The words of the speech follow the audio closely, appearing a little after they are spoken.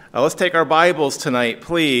Let's take our Bibles tonight,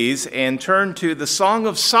 please, and turn to the Song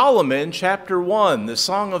of Solomon, chapter 1. The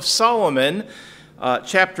Song of Solomon,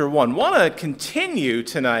 chapter 1. I want to continue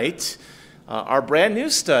tonight our brand new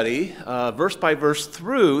study, verse by verse,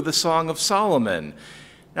 through the Song of Solomon.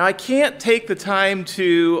 Now, I can't take the time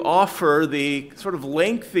to offer the sort of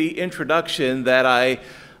lengthy introduction that I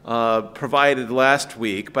provided last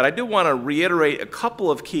week, but I do want to reiterate a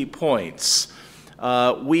couple of key points.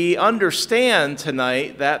 We understand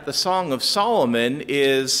tonight that the Song of Solomon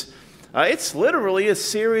is, it's literally a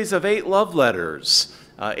series of 8 love letters,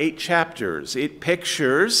 8 chapters. It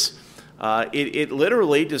pictures, it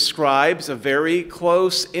literally describes a very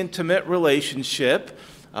close, intimate relationship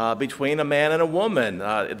between a man and a woman.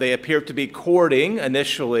 They appear to be courting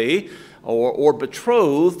initially, or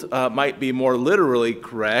betrothed might be more literally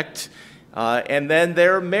correct. And then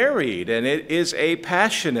they're married, and it is a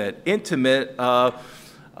passionate, intimate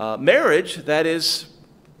marriage that is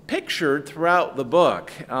pictured throughout the book.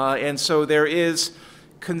 And so there is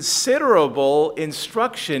considerable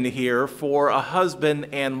instruction here for a husband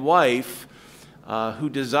and wife who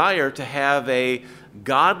desire to have a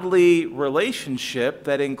godly relationship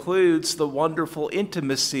that includes the wonderful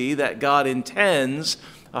intimacy that God intends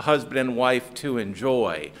a husband and wife to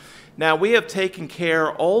enjoy. Now, we have taken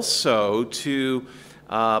care also to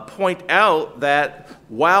point out that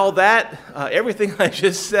while that everything I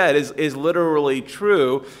just said is literally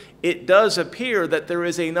true, it does appear that there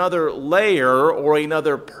is another layer or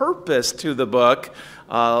another purpose to the book.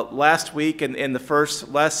 Last week in the first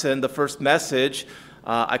lesson, the first message,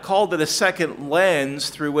 I called it a second lens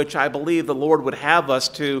through which I believe the Lord would have us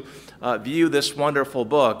to view this wonderful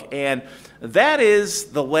book. And that is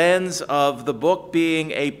the lens of the book being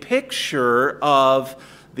a picture of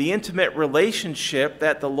the intimate relationship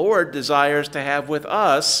that the Lord desires to have with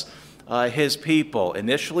us, his people.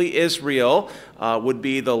 Initially, Israel would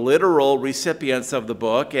be the literal recipients of the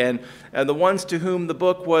book and the ones to whom the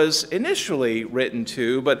book was initially written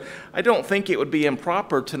to. But I don't think it would be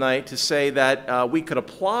improper tonight to say that we could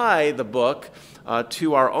apply the book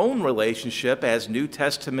to our own relationship as New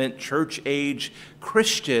Testament church-age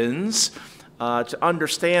Christians, to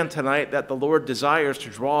understand tonight that the Lord desires to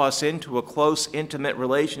draw us into a close, intimate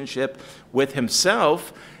relationship with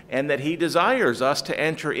himself, and that he desires us to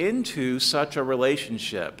enter into such a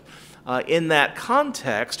relationship. In that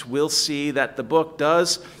context, we'll see that the book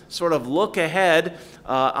does sort of look ahead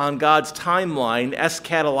on God's timeline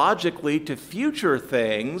eschatologically to future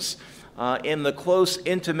things in the close,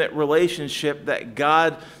 intimate relationship that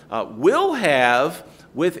God will have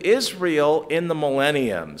with Israel in the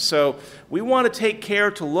millennium. So we want to take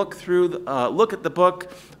care to look at the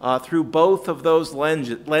book through both of those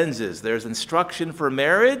lenses. There's instruction for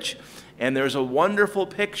marriage, and there's a wonderful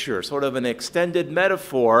picture, sort of an extended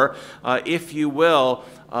metaphor, if you will,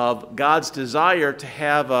 of God's desire to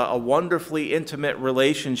have a wonderfully intimate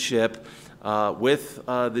relationship with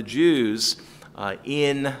the Jews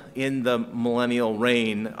in the millennial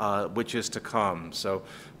reign, which is to come. So,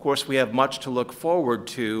 of course, we have much to look forward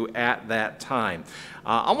to at that time.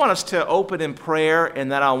 I want us to open in prayer,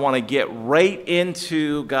 and then I want to get right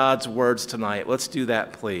into God's words tonight. Let's do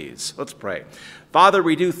that, please. Let's pray. Father,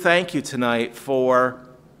 we do thank you tonight for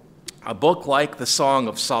a book like the Song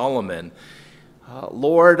of Solomon.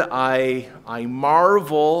 Lord, I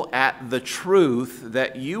marvel at the truth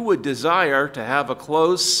that you would desire to have a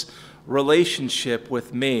close relationship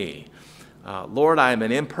with me. Lord, I am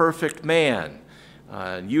an imperfect man.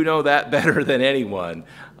 You know that better than anyone,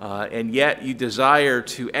 and yet you desire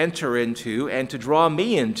to enter into and to draw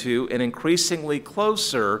me into an increasingly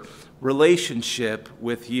closer relationship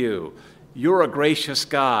with you. You're a gracious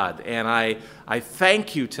God, and I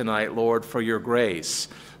thank you tonight, Lord, for your grace.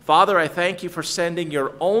 Father, I thank you for sending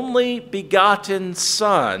your only begotten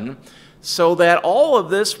Son so that all of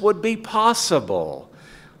this would be possible.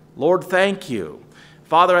 Lord, thank you.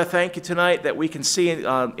 Father, I thank you tonight that we can see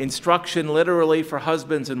instruction literally for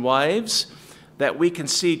husbands and wives, that we can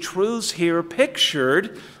see truths here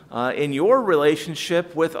pictured in your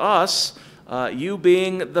relationship with us, you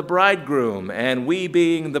being the bridegroom and we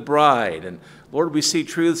being the bride. And Lord, we see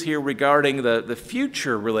truths here regarding the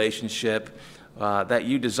future relationship that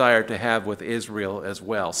you desire to have with Israel as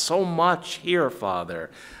well. So much here,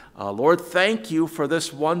 Father. Lord, thank you for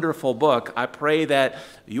this wonderful book. I pray that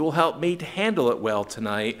you'll help me to handle it well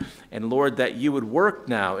tonight. And Lord, that you would work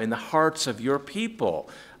now in the hearts of your people,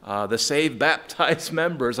 the saved, baptized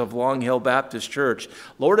members of Long Hill Baptist Church.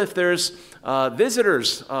 Lord, if there's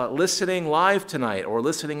visitors listening live tonight or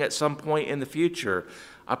listening at some point in the future,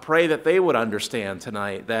 I pray that they would understand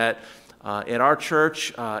tonight that in our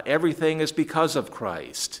church, everything is because of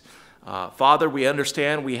Christ. Father, we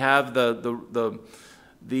understand we have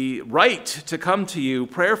the right to come to you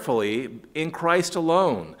prayerfully in Christ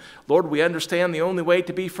alone. Lord, we understand the only way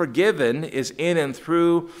to be forgiven is in and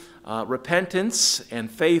through repentance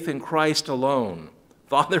and faith in Christ alone.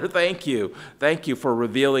 Father, thank you. Thank you for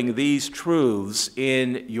revealing these truths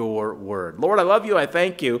in your word. Lord, I love you. I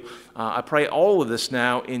thank you. I pray all of this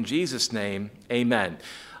now in Jesus' name. Amen.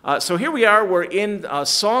 So here we are. We're in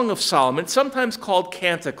Song of Solomon, sometimes called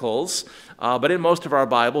Canticles, but in most of our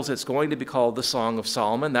Bibles it's going to be called the Song of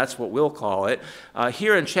Solomon. That's what we'll call it.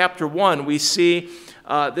 Here in chapter 1, we see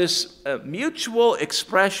this mutual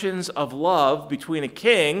expressions of love between a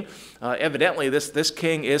king. Evidently, this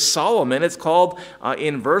king is Solomon. It's called,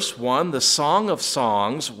 in verse 1, the Song of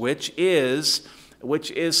Songs, which is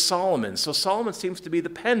Solomon. So Solomon seems to be the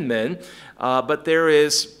penman, but there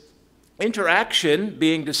is interaction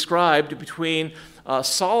being described between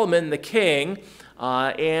Solomon the king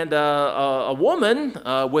and a woman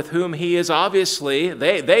with whom he is obviously,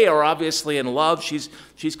 they are obviously in love.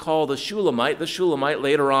 She's called the Shulamite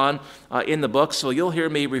later on in the book, so you'll hear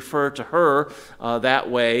me refer to her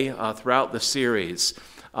that way throughout the series.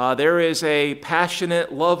 There is a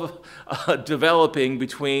passionate love developing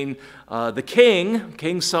between the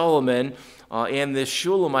King Solomon, and this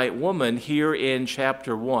Shulamite woman here in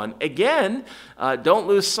chapter 1. Again, don't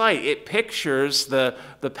lose sight. It pictures the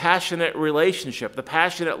passionate relationship, the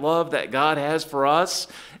passionate love that God has for us,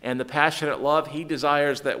 and the passionate love he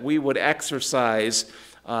desires that we would exercise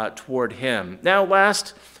toward him. Now,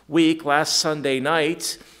 last Sunday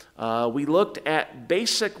night, we looked at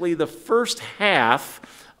basically the first half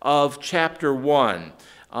of chapter 1.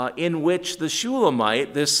 In which the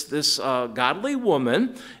Shulamite, this godly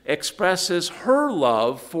woman, expresses her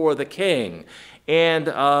love for the king. And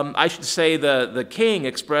I should say the king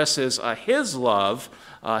expresses his love.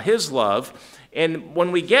 And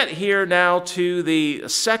when we get here now to the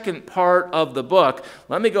second part of the book,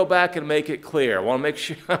 let me go back and make it clear. I want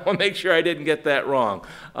to make sure I didn't get that wrong.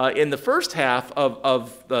 In the first half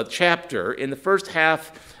of the chapter,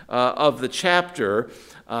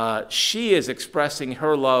 she is expressing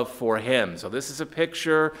her love for him. So this is a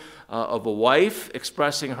picture of a wife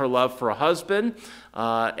expressing her love for a husband.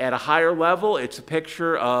 At a higher level, it's a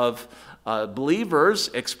picture of believers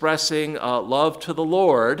expressing love to the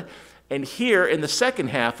Lord. And here in the second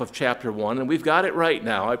half of chapter 1, and we've got it right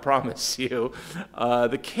now, I promise you,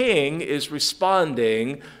 the king is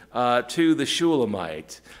responding to the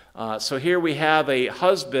Shulamite. So here we have a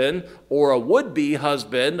husband or a would-be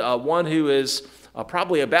husband, one who is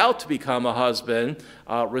probably about to become a husband,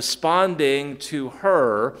 responding to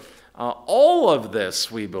her. All of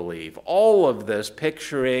this, we believe,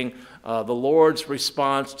 picturing the Lord's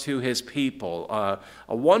response to his people.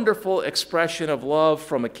 A wonderful expression of love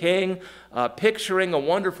from a king, picturing a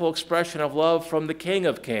wonderful expression of love from the King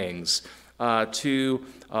of Kings to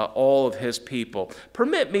all of his people.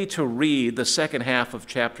 Permit me to read the second half of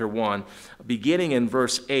chapter 1, beginning in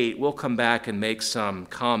verse 8. We'll come back and make some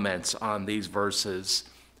comments on these verses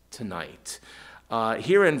tonight.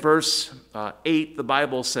 Here in verse 8, the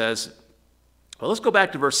Bible says, well, let's go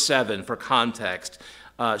back to verse 7 for context.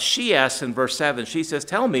 She asks in verse 7, she says,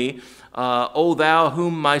 "Tell me, O thou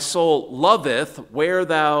whom my soul loveth, where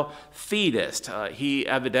thou feedest." He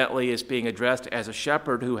evidently is being addressed as a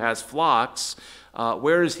shepherd who has flocks.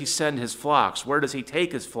 Where does he send his flocks? Where does he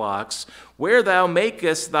take his flocks? "Where thou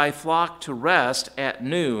makest thy flock to rest at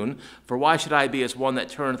noon, for why should I be as one that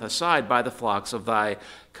turneth aside by the flocks of thy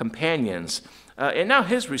companions?" And now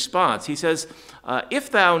his response, he says, "If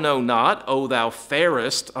thou know not, O thou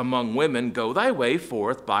fairest among women, go thy way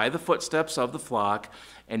forth by the footsteps of the flock,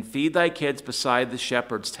 and feed thy kids beside the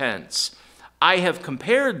shepherd's tents. I have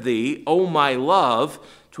compared thee, O my love,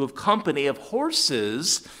 to a company of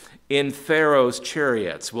horses in Pharaoh's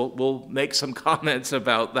chariots." We'll make some comments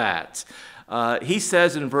about that. He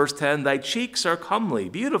says in verse 10, "Thy cheeks are comely,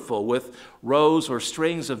 beautiful, with rows or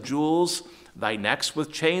strings of jewels, thy necks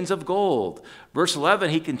with chains of gold." Verse 11,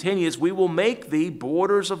 he continues, "We will make thee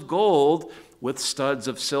borders of gold with studs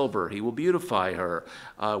of silver." He will beautify her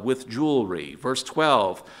with jewelry. Verse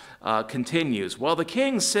 12 continues, "While the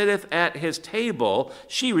king sitteth at his table,"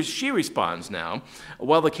 she responds now,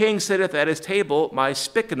 "while the king sitteth at his table, my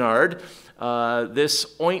spikenard," this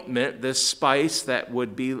ointment, this spice that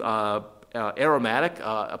would be aromatic,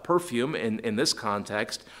 a perfume in this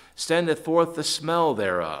context, "sendeth forth the smell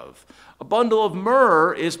thereof. A bundle of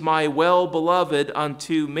myrrh is my well-beloved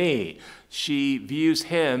unto me." She views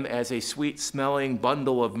him as a sweet-smelling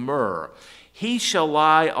bundle of myrrh. "He shall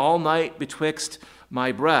lie all night betwixt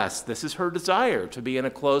my breast. This is her desire, to be in a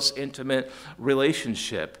close, intimate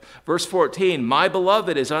relationship. Verse 14, my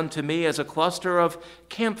beloved is unto me as a cluster of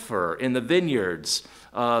camphor in the vineyards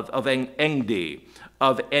of Engedi.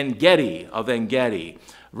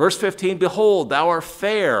 Verse 15, behold, thou art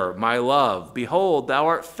fair, my love. Behold, thou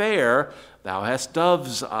art fair, thou hast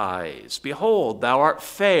dove's eyes. Behold, thou art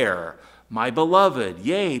fair, my beloved,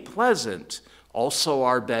 yea, pleasant. Also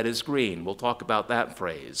our bed is green. We'll talk about that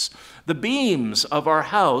phrase. The beams of our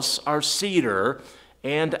house are cedar,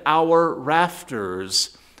 and our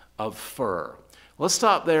rafters of fir. Let's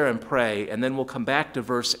stop there and pray, and then we'll come back to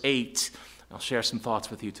verse 8. I'll share some thoughts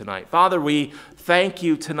with you tonight. Father, we thank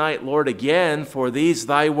you tonight, Lord, again for these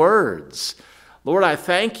thy words. Lord, I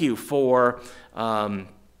thank you for a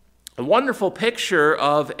wonderful picture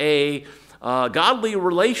of a godly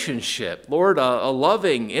relationship. Lord, a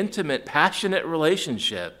loving, intimate, passionate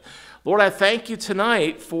relationship. Lord, I thank you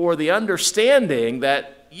tonight for the understanding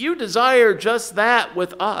that you desire just that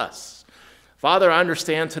with us. Father, I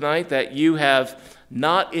understand tonight that you have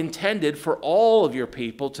not intended for all of your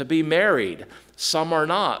people to be married. Some are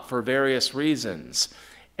not for various reasons.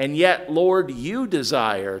 And yet, Lord, you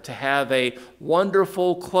desire to have a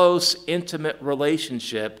wonderful, close, intimate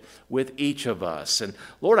relationship with each of us. And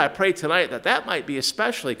Lord, I pray tonight that that might be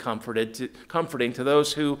especially comforting to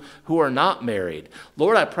those who are not married.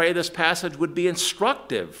 Lord, I pray this passage would be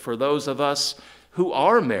instructive for those of us who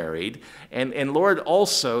are married. And Lord,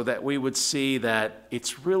 also that we would see that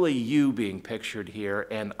it's really you being pictured here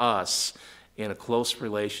and us in a close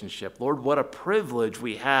relationship. Lord, what a privilege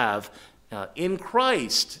we have in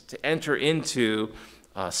Christ to enter into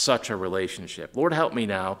such a relationship. Lord, help me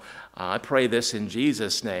now. I pray this in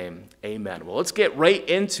Jesus' name. Amen. Well, let's get right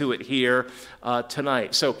into it here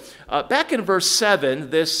tonight. So back in verse 7,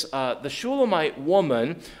 the Shulamite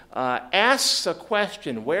woman asks a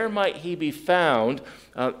question, where might he be found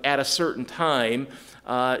at a certain time?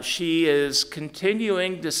 She is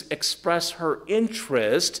continuing to express her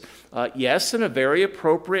interest, yes, in a very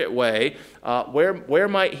appropriate way. Where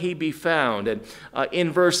might he be found? And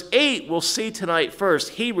in verse 8, we'll see tonight first,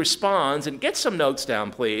 he responds, and get some notes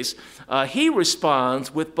down, please. He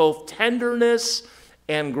responds with both tenderness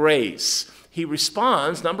and grace. He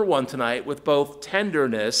responds, number one tonight, with both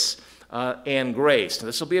tenderness and grace. Now,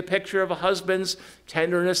 this will be a picture of a husband's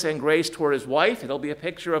tenderness and grace toward his wife. It'll be a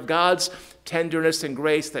picture of God's tenderness and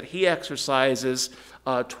grace that he exercises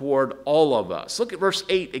toward all of us. Look at verse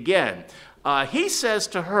 8 again. He says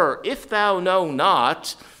to her, if thou know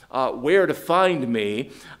not where to find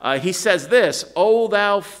me, he says this, O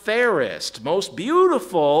thou fairest, most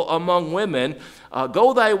beautiful among women,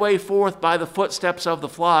 go thy way forth by the footsteps of the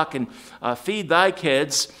flock and feed thy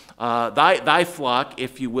kids, thy flock,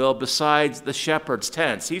 if you will, besides the shepherd's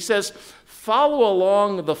tents. He says, follow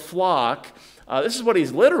along the flock. This is what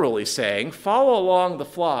he's literally saying. Follow along the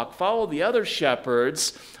flock. Follow the other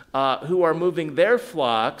shepherds who are moving their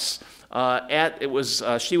flocks.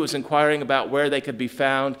 She was inquiring about where they could be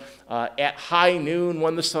found at high noon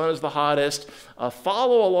when the sun is the hottest.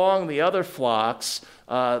 Follow along the other flocks,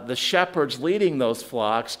 the shepherds leading those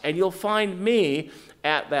flocks, and you'll find me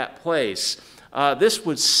at that place. This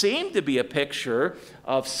would seem to be a picture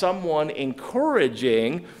of someone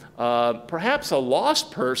encouraging perhaps a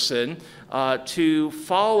lost person to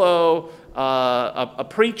follow a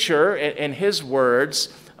preacher and his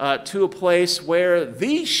words to a place where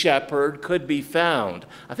the shepherd could be found.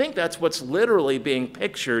 I think that's what's literally being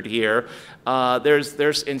pictured here.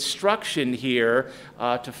 There's instruction here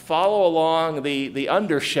to follow along the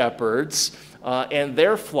under-shepherds and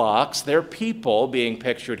their flocks, their people being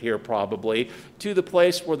pictured here probably, to the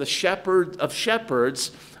place where the shepherd of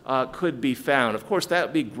shepherds could be found. Of course, that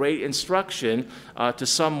would be great instruction to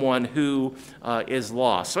someone who is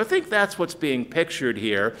lost. So I think that's what's being pictured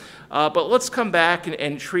here. But let's come back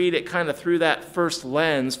and treat it kind of through that first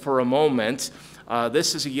lens for a moment.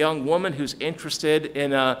 This is a young woman who's interested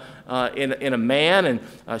in a man,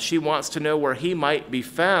 and she wants to know where he might be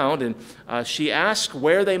found. And she asks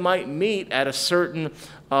where they might meet at a certain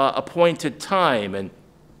appointed time. And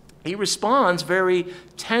he responds very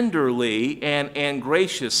tenderly and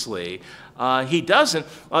graciously. He doesn't.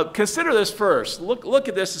 Consider this first. Look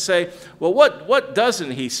at this and say, well, what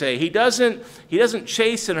doesn't he say? He doesn't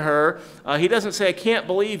chasten her. He doesn't say, I can't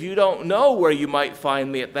believe you don't know where you might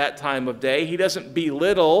find me at that time of day. He doesn't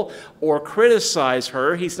belittle or criticize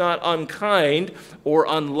her. He's not unkind or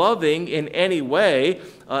unloving in any way.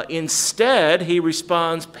 Instead, he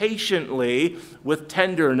responds patiently with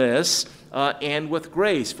tenderness and with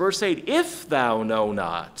grace. Verse 8, if thou know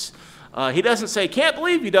not. He doesn't say, can't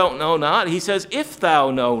believe you don't know not. He says, if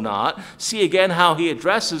thou know not. See again how he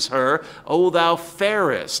addresses her, O thou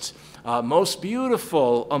fairest. Most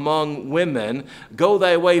beautiful among women, go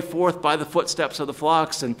thy way forth by the footsteps of the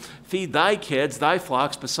flocks and feed thy kids, thy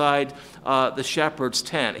flocks, beside the shepherd's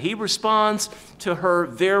tent. He responds to her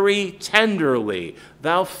very tenderly,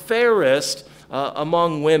 thou fairest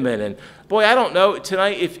among women. And boy, I don't know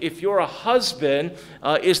tonight if you're a husband,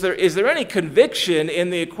 is there any conviction in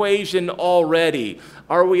the equation already?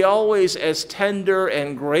 Are we always as tender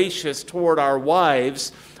and gracious toward our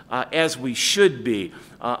wives as we should be?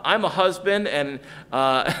 I'm a husband, and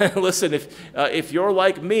listen, if you're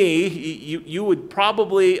like me, you would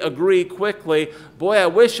probably agree quickly, boy, I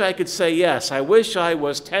wish I could say yes. I wish I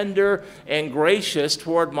was tender and gracious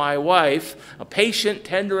toward my wife, patient,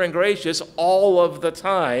 tender, and gracious all of the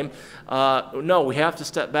time. No, we have to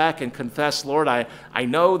step back and confess, Lord, I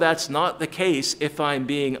know that's not the case if I'm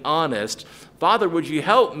being honest. Father, would you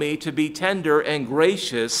help me to be tender and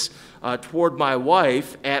gracious toward my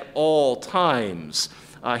wife at all times?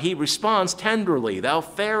 He responds tenderly, thou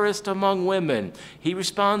fairest among women. He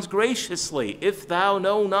responds graciously, if thou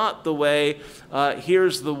know not the way,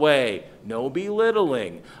 here's the way. No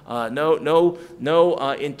belittling,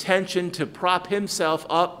 no intention to prop himself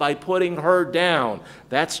up by putting her down.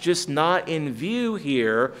 That's just not in view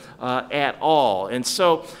here at all. And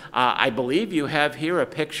so I believe you have here a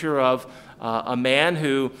picture of a man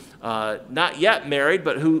who, not yet married,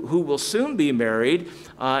 but who will soon be married,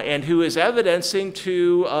 and who is evidencing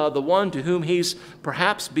to the one to whom he's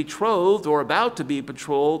perhaps betrothed or about to be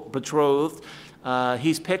betrothed,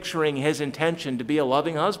 he's picturing his intention to be a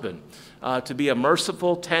loving husband, to be a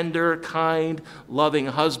merciful, tender, kind, loving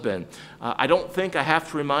husband. I don't think I have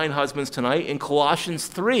to remind husbands tonight, in Colossians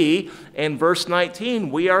 3 and verse 19,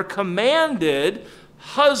 we are commanded,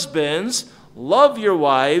 husbands, love your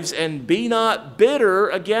wives and be not bitter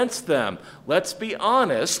against them. Let's be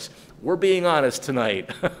honest. We're being honest tonight.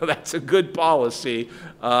 That's a good policy.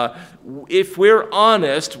 If we're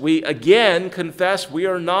honest, we again confess we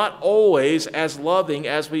are not always as loving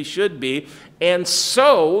as we should be. And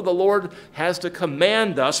so the Lord has to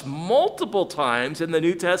command us multiple times in the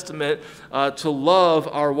New Testament to love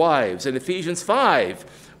our wives. In Ephesians 5,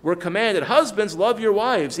 we're commanded, husbands, love your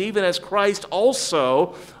wives, even as Christ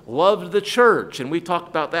also loved the church. And we talked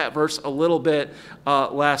about that verse a little bit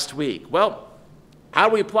last week. Well, how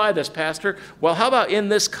do we apply this, Pastor? Well, how about in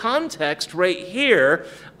this context right here,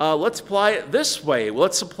 let's apply it this way.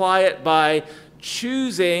 Let's apply it by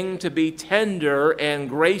choosing to be tender and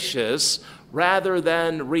gracious rather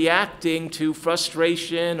than reacting to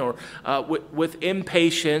frustration or with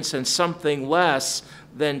impatience and something less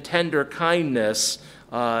than tender kindness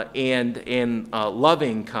and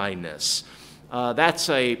loving kindness. That's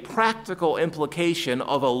a practical implication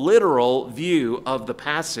of a literal view of the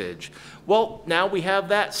passage. Well, now we have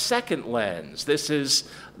that second lens. This is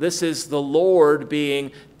the Lord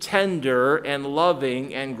being tender and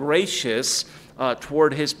loving and gracious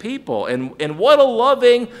toward his people. And what a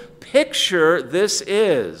loving picture this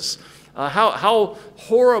is. How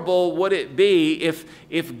horrible would it be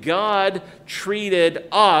if God treated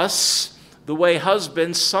us the way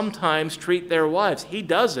husbands sometimes treat their wives? He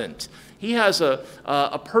doesn't. He has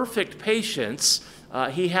a perfect patience.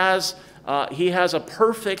 He has a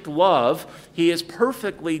perfect love. He is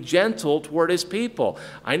perfectly gentle toward his people.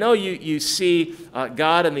 I know you see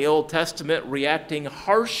God in the Old Testament reacting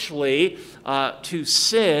harshly to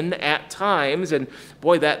sin at times, and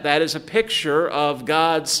boy, that is a picture of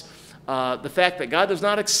God's the fact that God does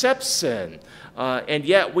not accept sin. And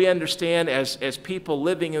yet we understand as people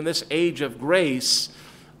living in this age of grace,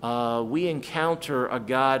 we encounter a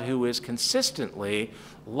God who is consistently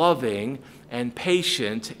loving and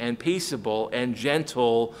patient and peaceable and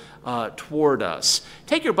gentle toward us.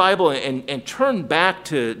 Take your Bible and turn back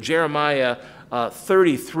to Jeremiah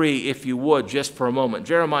 33, if you would, just for a moment.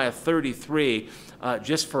 Jeremiah 33,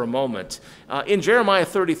 just for a moment. In Jeremiah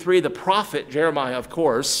 33, the prophet Jeremiah, of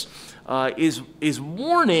course, is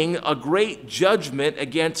warning a great judgment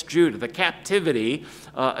against Judah, the captivity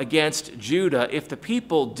against Judah, if the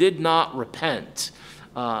people did not repent.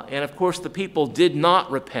 And of course, the people did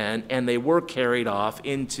not repent, and they were carried off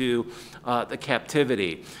into the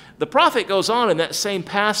captivity. The prophet goes on in that same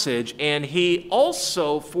passage, and he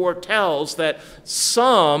also foretells that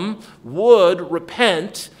some would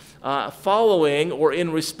repent following or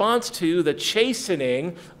in response to the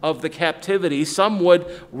chastening of the captivity. Some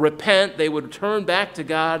would repent. They would turn back to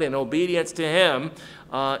God in obedience to him.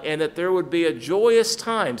 and that there would be a joyous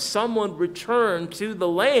time. Someone returned to the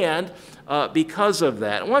land because of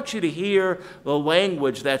that. I want you to hear the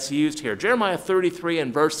language that's used here. Jeremiah 33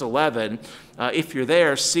 and verse 11, if you're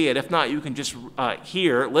there, see it. If not, you can just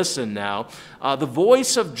listen now. The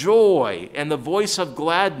voice of joy and the voice of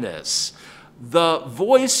gladness. The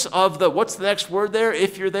voice of the, what's the next word there?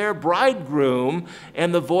 If you're there, bridegroom,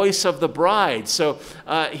 and the voice of the bride. So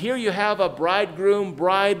here you have a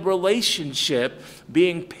bridegroom-bride relationship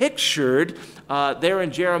being pictured there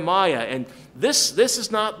in Jeremiah. And this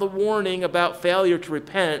is not the warning about failure to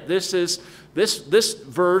repent. This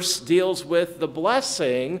verse deals with the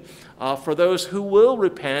blessing for those who will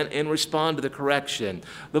repent and respond to the correction.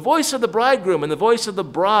 The voice of the bridegroom and the voice of the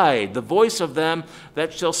bride, the voice of them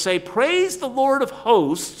that shall say, praise the Lord of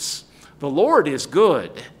hosts, the Lord is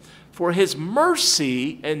good, for his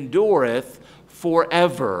mercy endureth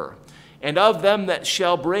forever. And of them that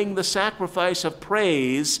shall bring the sacrifice of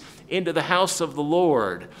praise into the house of the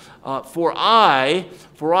Lord. For I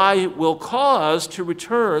will cause to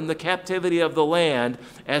return the captivity of the land,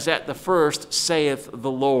 as at the first, saith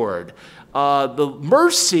the Lord. The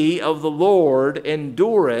mercy of the Lord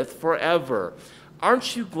endureth forever.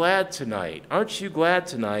 Aren't you glad tonight? Aren't you glad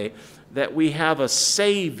tonight that we have a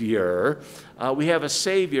Savior? We have a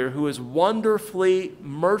Savior who is wonderfully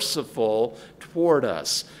merciful toward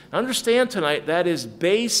us. Understand tonight that is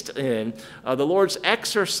based in the Lord's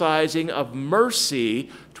exercising of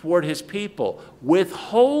mercy toward his people,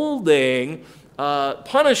 withholding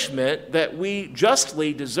punishment that we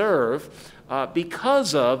justly deserve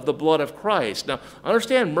because of the blood of Christ. Now,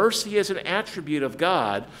 understand, mercy is an attribute of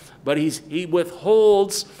God, but he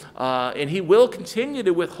withholds, and he will continue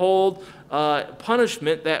to withhold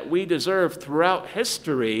punishment that we deserve throughout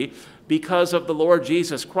history because of the Lord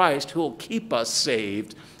Jesus Christ, who will keep us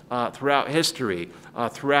saved throughout history,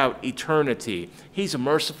 throughout eternity. He's a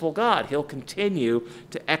merciful God. He'll continue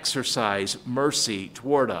to exercise mercy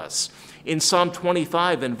toward us. In Psalm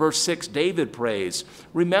 25 and verse 6, David prays,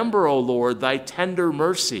 remember, O Lord, thy tender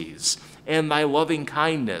mercies and thy loving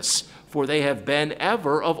kindness, for they have been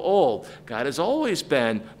ever of old. God has always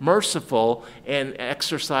been merciful and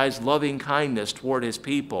exercised loving kindness toward his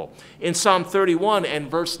people. In Psalm 31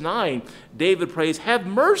 and verse 9, David prays, have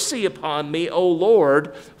mercy upon me, O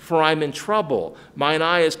Lord, for I'm in trouble. Mine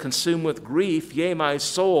eye is consumed with grief, yea, my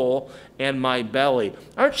soul and my belly.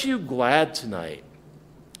 Aren't you glad tonight?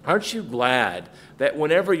 Aren't you glad that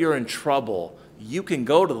whenever you're in trouble, you can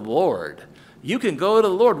go to the Lord? You can go to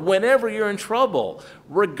the Lord whenever you're in trouble,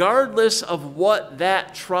 regardless of what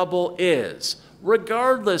that trouble is.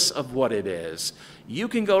 Regardless of what it is, you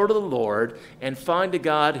can go to the Lord and find a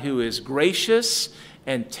God who is gracious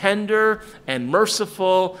and tender and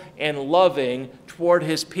merciful and loving toward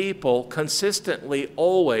his people consistently,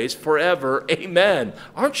 always, forever. Amen.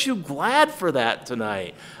 Aren't you glad for that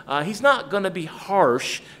tonight? He's not going to be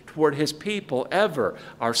harsh toward his people ever.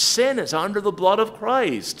 Our sin is under the blood of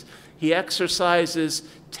Christ. He exercises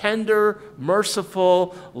tender,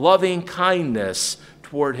 merciful, loving kindness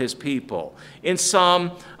toward his people. In Psalm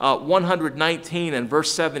 119 and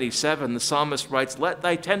verse 77, the psalmist writes, let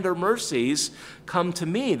thy tender mercies come to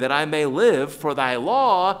me, that I may live, for thy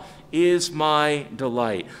law is my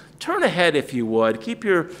delight. Turn ahead, if you would. Keep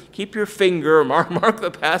your finger, mark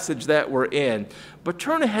the passage that we're in, but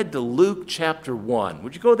turn ahead to Luke chapter 1.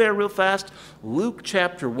 Would you go there real fast? Luke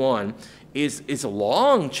chapter 1 is a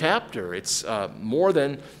long chapter. It's more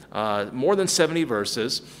than 70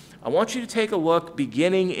 verses. I want you to take a look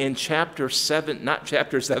beginning in chapter 7, not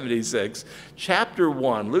chapter 76, chapter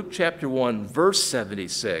 1, Luke chapter 1, verse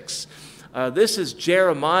 76. This is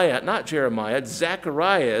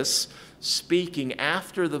Zacharias speaking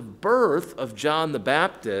after the birth of John the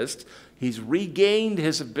Baptist. He's regained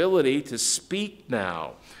his ability to speak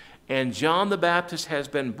now. And John the Baptist has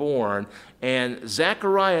been born, and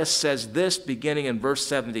Zacharias says this beginning in verse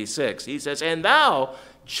 76. He says, and thou,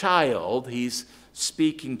 child, he's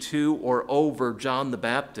speaking to or over John the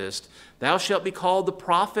Baptist, thou shalt be called the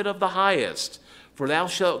prophet of the highest, for thou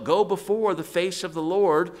shalt go before the face of the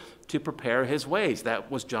Lord to prepare his ways.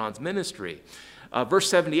 That was John's ministry. Verse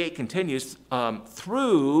 78 continues,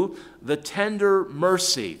 through the tender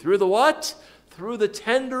mercy. Through the what? Through the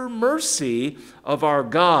tender mercy of our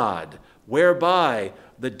God, whereby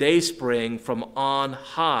the dayspring from on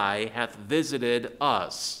high hath visited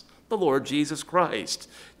us, the Lord Jesus Christ.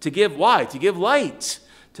 To give why? To give light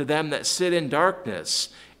to them that sit in darkness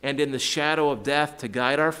and in the shadow of death, to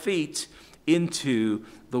guide our feet into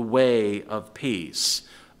the way of peace.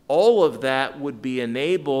 All of that would be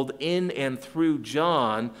enabled in and through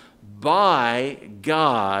John by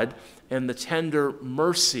God and the tender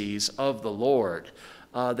mercies of the Lord.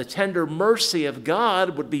 the tender mercy of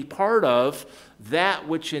God would be part of that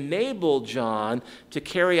which enabled John to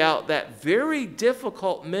carry out that very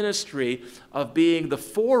difficult ministry of being the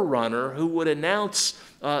forerunner who would announce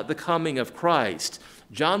the coming of Christ.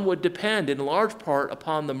 John would depend in large part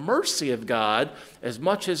upon the mercy of God as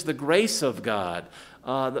much as the grace of God.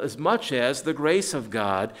 In his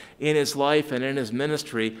life and in his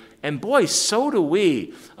ministry. And boy, so do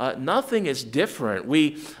we. Nothing is different.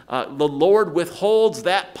 The Lord withholds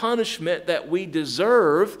that punishment that we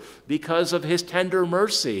deserve because of his tender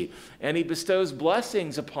mercy. And he bestows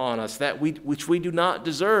blessings upon us which we do not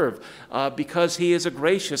deserve because he is a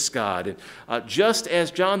gracious God. And, just as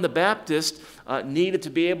John the Baptist needed to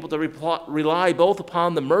be able to rely both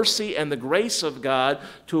upon the mercy and the grace of God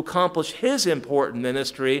to accomplish his important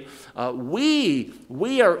ministry,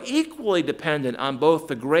 we are equally dependent on both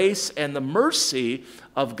the grace and the mercy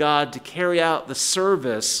of God to carry out the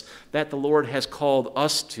service that the Lord has called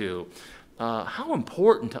us to. How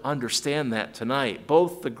important to understand that tonight,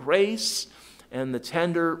 both the grace and the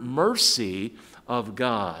tender mercy of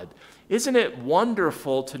God. Isn't it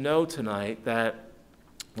wonderful to know tonight that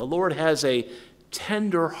the Lord has a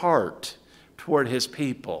tender heart toward his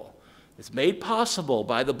people? It's made possible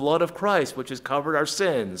by the blood of Christ, which has covered our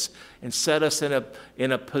sins and set us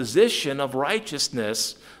in a position of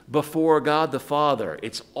righteousness before God the Father.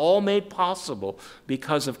 It's all made possible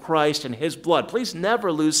because of Christ and his blood. Please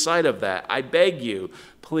never lose sight of that. I beg you,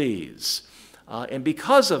 please. And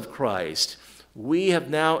because of Christ, we have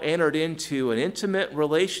now entered into an intimate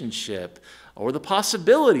relationship, or the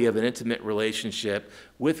possibility of an intimate relationship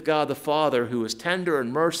with God the Father, who is tender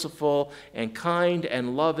and merciful and kind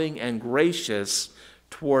and loving and gracious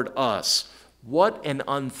toward us. What an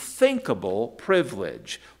unthinkable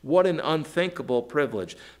privilege. What an unthinkable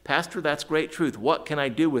privilege. Pastor, that's great truth. What can I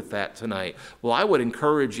do with that tonight? Well, I would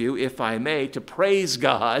encourage you, if I may, to praise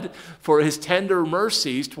God for his tender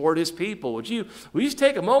mercies toward his people. Would you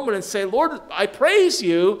take a moment and say, Lord, I praise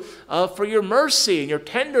you for your mercy and your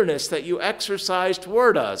tenderness that you exercise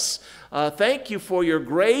toward us. Thank you for your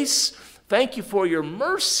grace. Thank you for your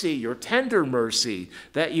mercy, your tender mercy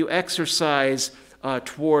that you exercise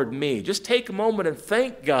toward me. Just take a moment and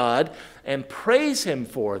thank God and praise him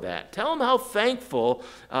for that. Tell him how thankful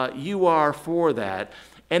you are for that.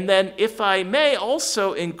 And then, if I may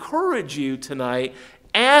also encourage you tonight,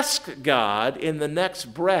 ask God in the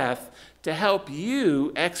next breath to help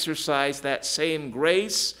you exercise that same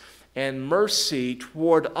grace and mercy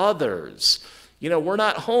toward others. You know, we're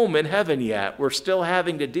not home in heaven yet. We're still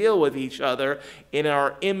having to deal with each other in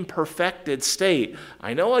our imperfected state.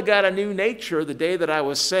 I know I got a new nature the day that I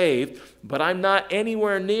was saved, but I'm not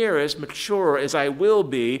anywhere near as mature as I will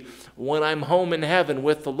be when I'm home in heaven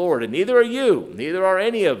with the Lord. And neither are you, neither are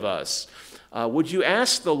any of us. Would you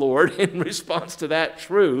ask the Lord in response to that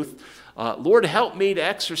truth, Lord, help me to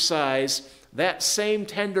exercise that same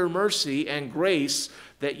tender mercy and grace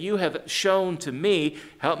that you have shown to me.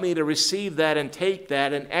 Help me to receive that and take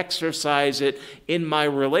that and exercise it in my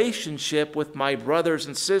relationship with my brothers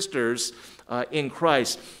and sisters in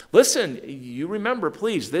Christ. Listen, you remember,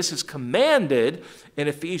 please, this is commanded in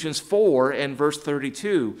Ephesians 4 and verse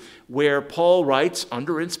 32, where Paul writes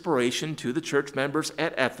under inspiration to the church members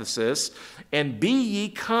at Ephesus, and be ye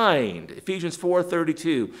kind, Ephesians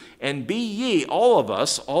 4:32, and be ye, all of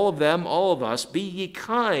us, all of them, all of us, be ye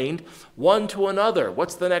kind one to another.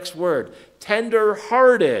 What's the next word?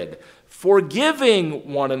 Tender-hearted,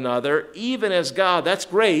 forgiving one another, even as God, that's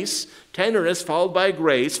grace, tenderness followed by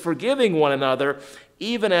grace, forgiving one another,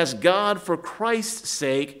 even as God for Christ's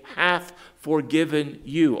sake hath forgiven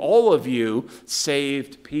you. All of you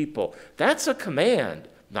saved people. That's a command,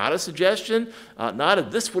 not a suggestion, not a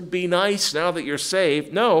this would be nice now that you're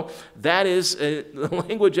saved. No, that is the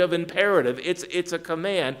language of imperative. It's a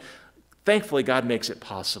command. Thankfully, God makes it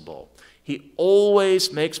possible. He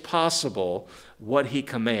always makes possible what he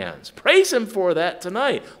commands. Praise him for that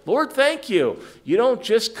tonight. Lord, thank you. You don't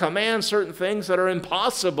just command certain things that are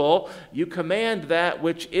impossible. You command that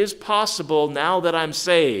which is possible now that I'm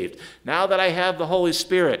saved, now that I have the Holy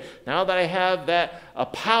Spirit, now that I have that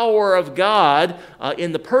power of God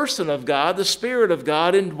in the person of God, the Spirit of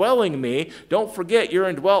God indwelling me. Don't forget, you're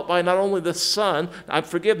indwelt by not only the Son,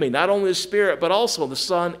 not only the Spirit, but also the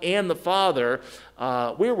Son and the Father.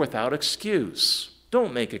 We're without excuse.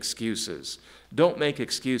 Don't make excuses. Don't make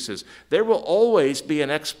excuses. There will always be an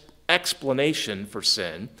explanation for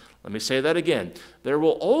sin. Let me say that again. There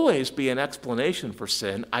will always be an explanation for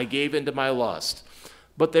sin. I gave into my lust.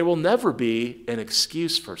 But there will never be an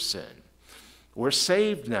excuse for sin. We're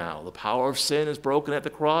saved now. The power of sin is broken at the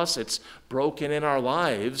cross. It's broken in our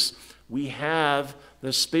lives. We have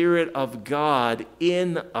the Spirit of God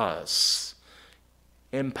in us,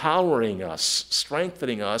 empowering us,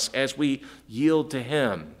 strengthening us as we yield to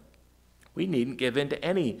Him. We needn't give in to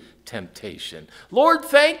any temptation. Lord,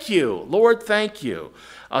 thank you. Lord, thank you.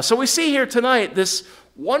 So we see here tonight this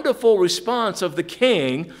wonderful response of the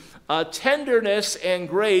king, tenderness and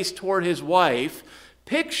grace toward his wife,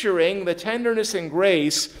 picturing the tenderness and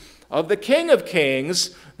grace of the King of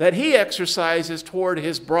Kings that he exercises toward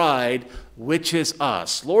his bride, which is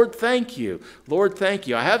us. Lord, thank you. Lord, thank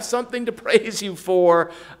you. I have something to praise you for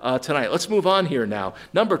tonight. Let's move on here now.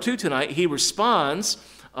 Number 2 tonight, he responds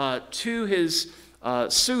to his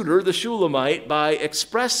suitor, the Shulamite, by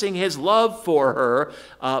expressing his love for her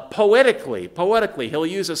poetically. Poetically, he'll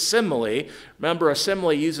use a simile. Remember, a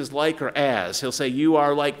simile uses like or as. He'll say, you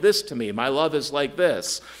are like this to me. My love is like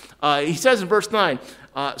this. He says in verse 9,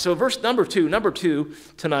 so verse number two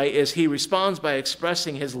tonight is he responds by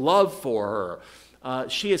expressing his love for her.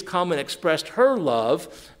 She has come and expressed her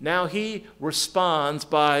love. Now he responds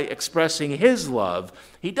by expressing his love.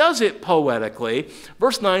 He does it poetically.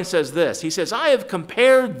 Verse 9 says this. He says, I have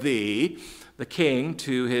compared thee, the king,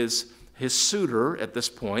 to his suitor at this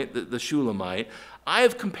point, the Shulamite. I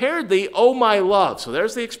have compared thee, O my love. So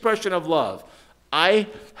there's the expression of love. I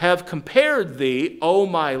have compared thee, O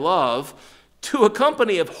my love, to a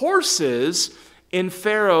company of horses in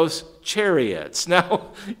Pharaoh's chariots.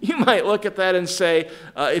 Now, you might look at that and say,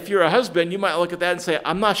 if you're a husband, you might look at that and say,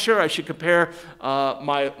 I'm not sure I should compare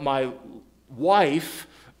my wife.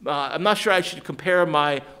 I'm not sure I should compare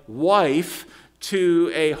my wife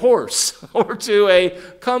to a horse or to a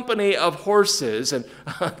company of horses. And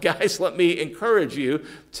guys, let me encourage you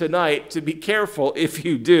tonight to be careful if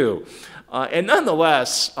you do. And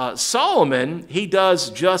nonetheless, Solomon, he does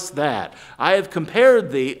just that. I have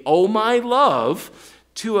compared thee, O my love,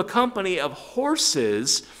 to a company of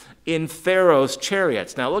horses in Pharaoh's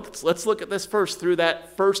chariots. Now, let's look at this first through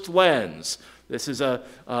that first lens. This is a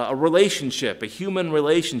relationship, a human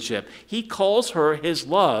relationship. He calls her his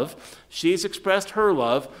love. She's expressed her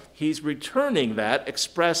love. He's returning that,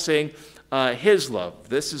 expressing his love.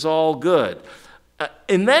 This is all good.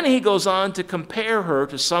 And then he goes on to compare her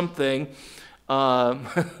to something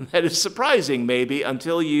that is surprising maybe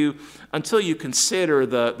until you consider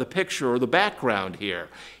the picture or the background here.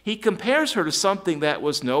 He compares her to something that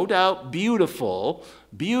was no doubt beautiful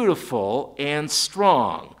and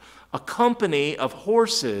strong. A company of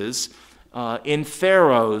horses in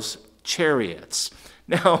Pharaoh's chariots.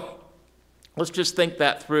 Now, let's just think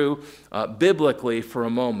that through biblically for a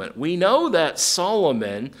moment. We know that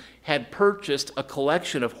Solomon had purchased a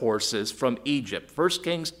collection of horses from Egypt. 1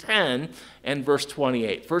 Kings 10 and verse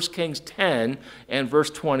 28. 1 Kings 10 and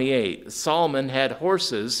verse 28. Solomon had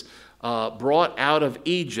horses brought out of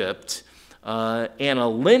Egypt and a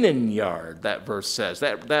linen yard, that verse says.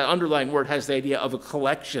 That underlying word has the idea of a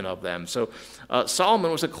collection of them. So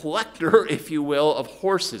Solomon was a collector, if you will, of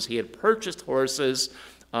horses. He had purchased horses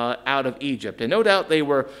out of Egypt. And no doubt they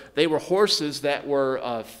were horses that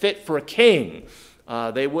were fit for a king.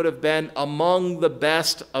 They would have been among the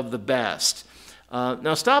best of the best.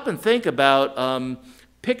 Now stop and think about,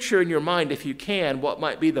 picture in your mind, if you can, what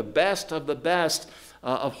might be the best of the best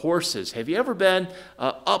of horses. Have you ever been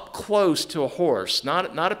up close to a horse?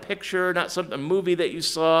 Not a picture, not a movie that you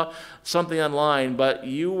saw, something online, but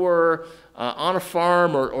you were on a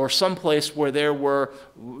farm or someplace where there were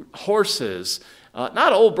horses. Not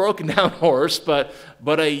an old broken down horse, but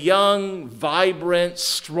a young, vibrant,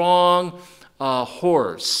 strong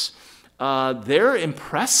horse. They're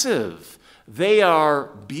impressive. They are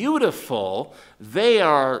beautiful. They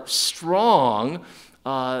are strong.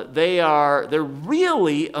 They're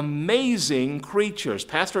really amazing creatures.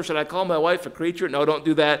 Pastor, should I call my wife a creature? No, don't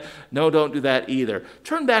do that. No, don't do that either.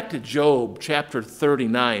 Turn back to Job chapter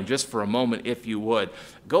 39 just for a moment, if you would.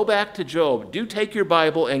 Go back to Job. Do take your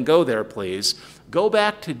Bible and go there, please. Go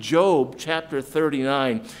back to Job chapter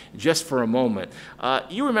 39 just for a moment.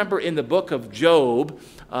 You remember in the book of Job,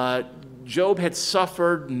 Job had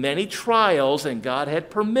suffered many trials and God had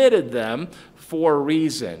permitted them for a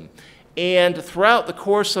reason. And throughout the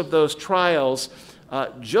course of those trials,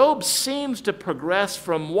 Job seems to progress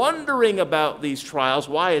from wondering about these trials,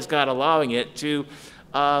 why is God allowing it, to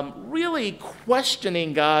really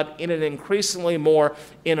questioning God in an increasingly more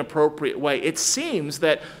inappropriate way. It seems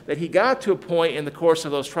that he got to a point in the course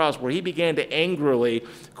of those trials where he began to angrily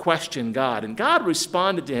question God. And God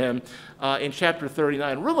responded to him in chapter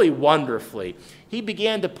 39 really wonderfully. He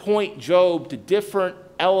began to point Job to different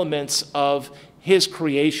elements of his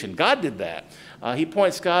creation. God did that. He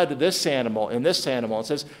points God to this animal and this animal and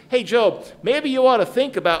says, hey, Job, maybe you ought to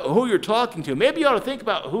think about who you're talking to. Maybe you ought to think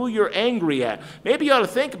about who you're angry at. Maybe you ought to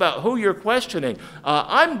think about who you're questioning.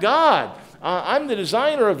 I'm God. I'm the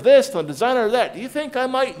designer of this, the designer of that. Do you think I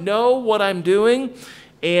might know what I'm doing?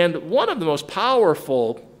 And one of the most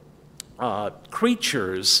powerful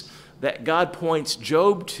creatures that God points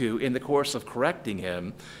Job to in the course of correcting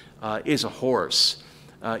him is a horse.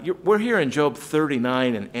 We're here in Job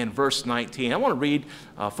 39 and verse 19. I want to read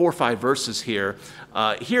 4 or 5 verses here.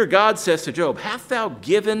 Here God says to Job, "Hast thou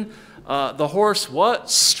given the horse what?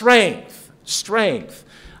 Strength. Strength."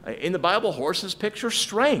 In the Bible, horses picture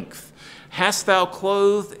strength. "Hast thou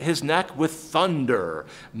clothed his neck with thunder,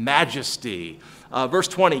 majesty?" Verse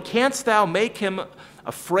 20, "Canst thou make him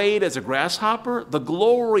afraid as a grasshopper? The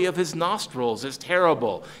glory of his nostrils is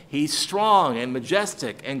terrible. He's strong and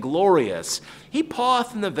majestic and glorious. He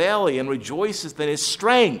paweth in the valley and rejoiceth in his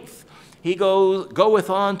strength. He goeth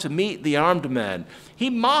on to meet the armed men.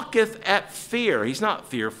 He mocketh at fear." He's not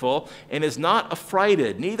fearful, "and is not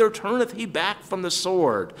affrighted, neither turneth he back from the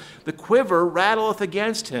sword. The quiver rattleth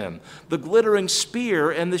against him, the glittering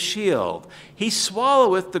spear and the shield. He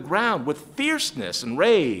swalloweth the ground with fierceness and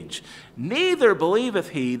rage. Neither believeth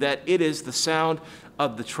he that it is the sound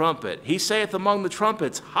of the trumpet. He saith among the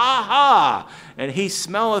trumpets, Ha, ha! And he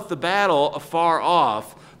smelleth the battle afar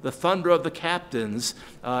off, the thunder of the captains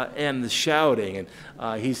and the shouting."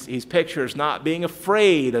 And he's pictures not being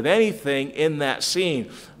afraid of anything in that scene,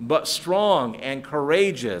 but strong and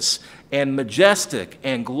courageous and majestic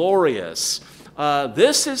and glorious.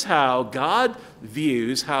 This is how God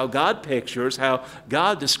views, how God pictures, how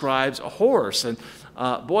God describes a horse. And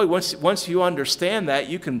boy, once you understand that,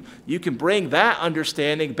 you can bring that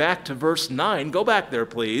understanding back to verse 9. Go back there,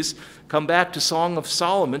 please. Come back to Song of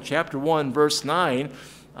Solomon, chapter 1, verse 9.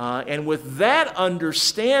 And with that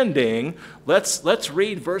understanding, let's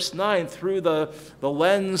read verse 9 through the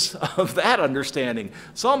lens of that understanding.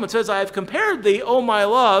 Solomon says, "I have compared thee, O my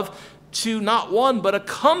love, to not one but a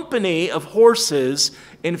company of horses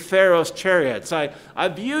in Pharaoh's chariots." I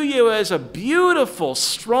view you as a beautiful,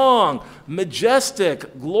 strong,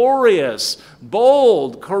 majestic, glorious,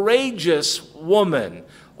 bold, courageous woman.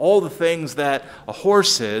 All the things that a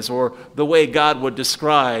horse is, or the way God would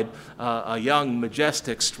describe a young,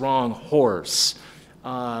 majestic, strong horse.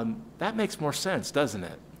 That makes more sense, doesn't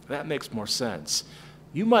it? That makes more sense.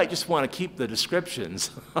 You might just want to keep the descriptions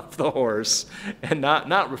of the horse and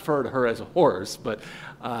not refer to her as a horse, but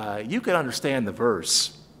you can understand the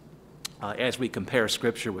verse as we compare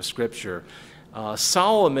Scripture with Scripture.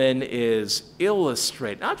 Solomon is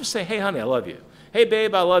illustrating, not just saying, "Hey, honey, I love you. Hey,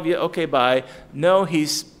 babe, I love you. Okay, bye." No,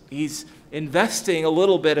 he's investing a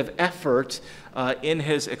little bit of effort in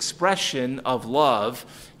his expression of love.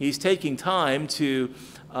 He's taking time to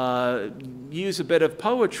use a bit of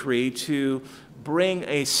poetry to bring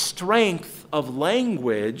a strength of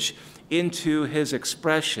language into his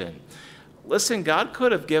expression. Listen, God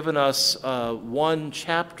could have given us one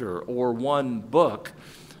chapter or one book,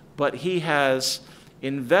 but he has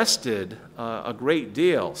invested a great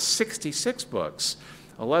deal, 66 books,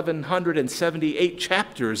 1,178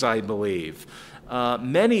 chapters, I believe,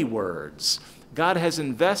 many words. God has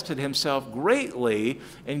invested himself greatly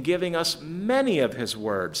in giving us many of his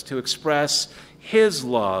words to express his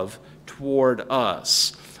love toward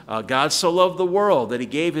us. God so loved the world that he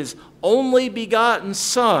gave his only begotten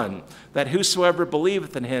Son, that whosoever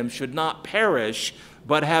believeth in him should not perish,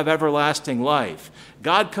 but have everlasting life.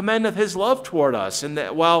 God commendeth his love toward us, in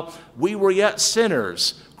that while we were yet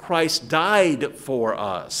sinners, Christ died for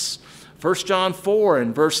us. 1 John 4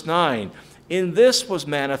 and verse 9, "In this was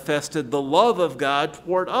manifested the love of God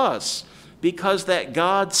toward us, because that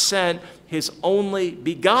God sent his only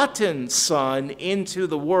begotten Son into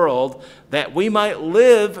the world, that we might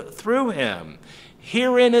live through him.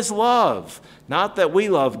 Herein is love, not that we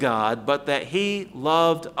love God, but that he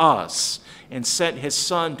loved us and sent his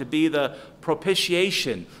Son to be the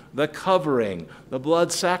propitiation, the covering, the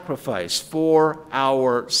blood sacrifice for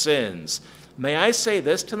our sins." May I say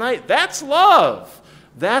this tonight? That's love.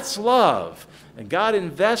 That's love. And God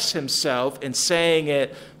invests himself in saying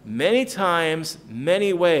it many times,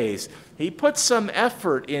 many ways. He puts some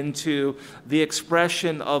effort into the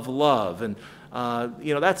expression of love. And,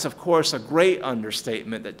 that's, of course, a great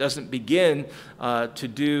understatement that doesn't begin to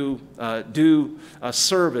do a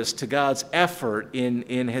service to God's effort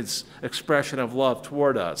in his expression of love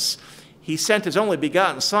toward us. He sent his only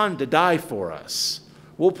begotten Son to die for us.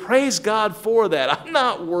 Well, praise God for that. I'm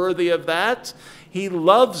not worthy of that. He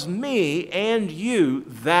loves me and you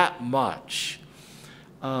that much.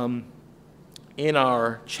 in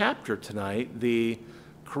our chapter tonight, the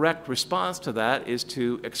correct response to that is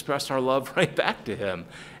to express our love right back to him.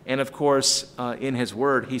 And of course, in his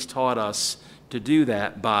word, he's taught us to do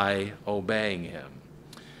that by obeying him.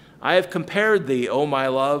 I have compared thee, O my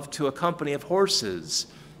love, to a company of horses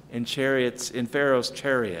in chariots, in Pharaoh's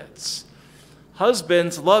chariots.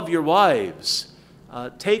 Husbands, love your wives.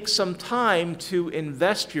 Take some time to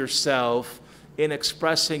invest yourself in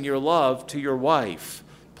expressing your love to your wife.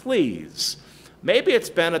 Please. Maybe it's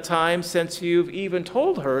been a time since you've even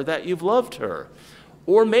told her that you've loved her.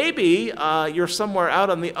 Or maybe you're somewhere out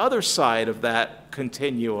on the other side of that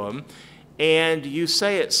continuum, and you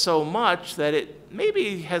say it so much that it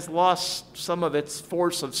maybe has lost some of its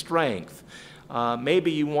force of strength. Maybe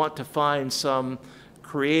you want to find some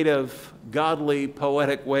creative, godly,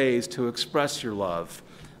 poetic ways to express your love.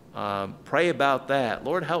 Pray about that.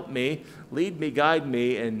 Lord, help me, lead me, guide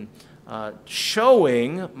me in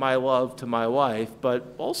showing my love to my wife,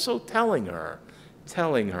 but also telling her,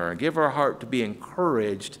 give her heart to be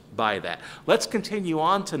encouraged by that. Let's continue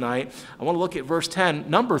on tonight. I want to look at verse 10,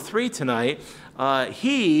 number 3 tonight.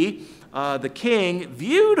 He, the king,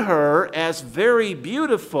 viewed her as very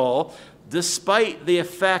beautiful despite the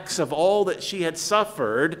effects of all that she had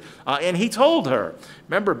suffered, and he told her.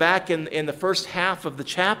 Remember back in the first half of the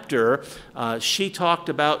chapter, she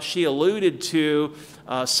alluded to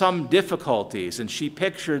some difficulties, and she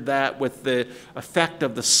pictured that with the effect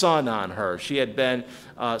of the sun on her. She had been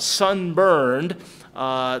sunburned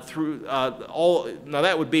through now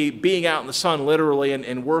that would be being out in the sun literally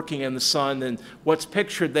and working in the sun, and what's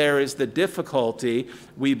pictured there is the difficulty,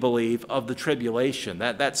 we believe, of the tribulation.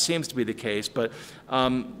 That seems to be the case, but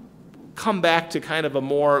come back to kind of a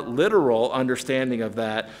more literal understanding of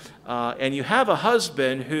that, and you have a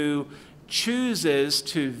husband who chooses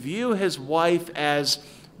to view his wife as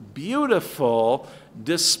beautiful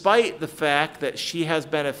despite the fact that she has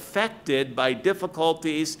been affected by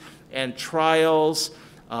difficulties and trials.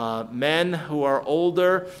 Men who are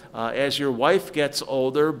older, as your wife gets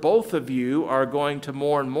older, both of you are going to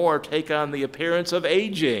more and more take on the appearance of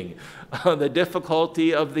aging. The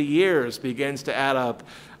difficulty of the years begins to add up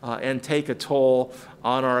and take a toll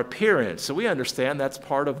on our appearance. So we understand that's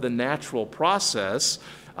part of the natural process.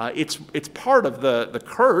 It's part of the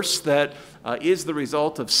curse that is the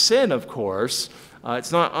result of sin, of course.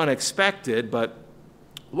 It's not unexpected, but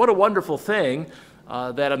what a wonderful thing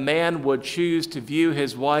that a man would choose to view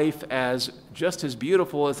his wife as just as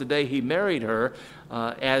beautiful as the day he married her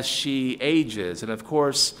as she ages. And of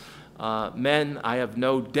course, men, I have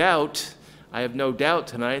no doubt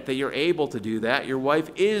tonight that you're able to do that. Your wife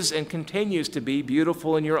is and continues to be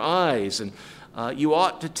beautiful in your eyes, and you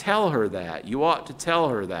ought to tell her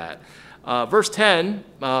that. Verse 10,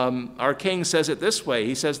 our king says it this way.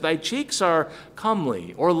 He says, thy cheeks are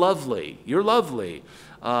comely or lovely. You're lovely.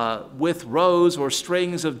 With rows or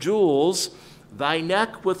strings of jewels, thy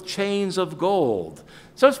neck with chains of gold.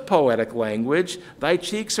 So it's poetic language. Thy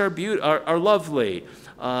cheeks are lovely.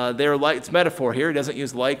 They're like, it's metaphor here. He doesn't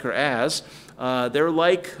use like or as. They're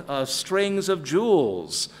like strings of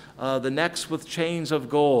jewels. The necks with chains of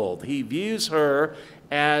gold. He views her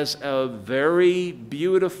as a very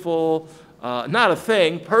beautiful, not a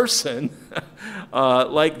thing, person,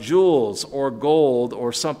 like jewels or gold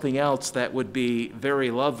or something else that would be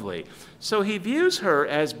very lovely. So he views her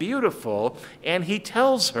as beautiful, and he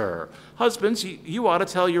tells her, husbands, you ought to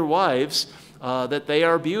tell your wives that they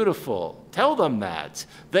are beautiful. Tell them that.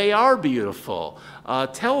 They are beautiful.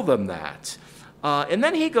 Tell them that. And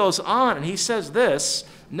then he goes on and he says this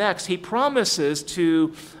next. He promises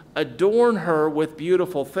to adorn her with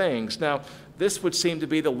beautiful things. Now, this would seem to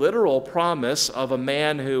be the literal promise of a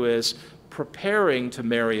man who is preparing to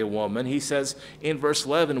marry a woman. He says in verse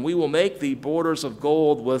 11, we will make thee borders of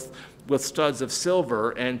gold with studs of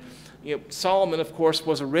silver. And Solomon, of course,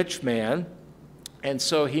 was a rich man, and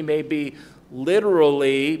so he may be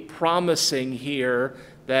literally promising here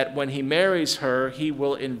that when he marries her, he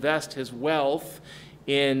will invest his wealth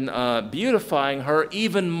in beautifying her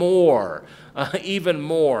even more.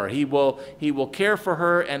 He will care for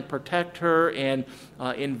her and protect her and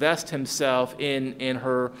invest himself in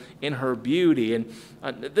her beauty. And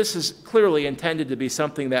this is clearly intended to be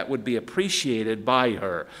something that would be appreciated by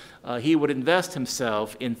her. He would invest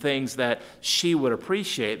himself in things that she would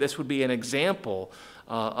appreciate. This would be an example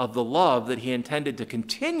of the love that he intended to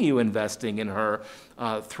continue investing in her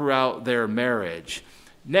throughout their marriage.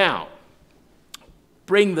 Now,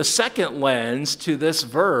 bring the second lens to this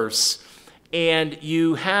verse, and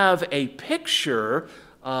you have a picture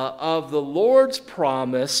of the Lord's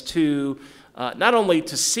promise to not only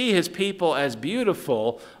to see his people as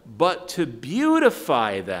beautiful, but to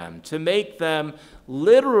beautify them, to make them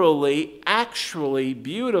literally, actually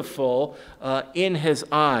beautiful in his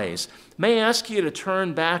eyes. May I ask you to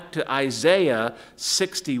turn back to Isaiah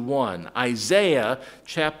 61, Isaiah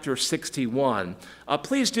chapter 61.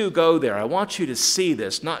 Please do go there. I want you to see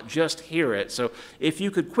this, not just hear it. So if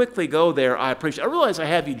you could quickly go there, I appreciate it. I realize I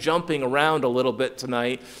have you jumping around a little bit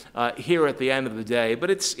tonight here at the end of the day,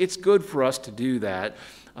 but it's good for us to do that.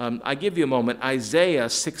 I give you a moment. Isaiah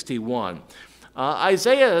 61.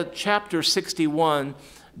 Isaiah chapter 61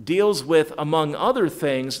 deals with, among other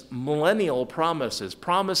things, millennial promises,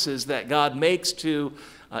 promises that God makes to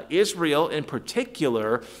Israel in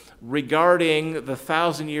particular regarding the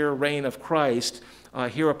 1,000-year reign of Christ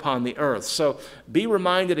here upon the earth. So be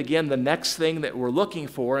reminded again, the next thing that we're looking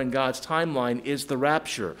for in God's timeline is the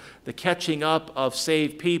rapture, the catching up of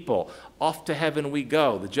saved people. Off to heaven we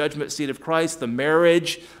go. The judgment seat of Christ, the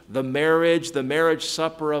marriage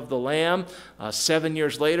supper of the Lamb. 7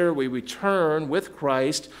 years later, we return with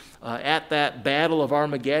Christ at that battle of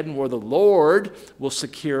Armageddon where the Lord will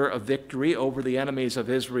secure a victory over the enemies of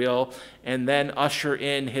Israel and then usher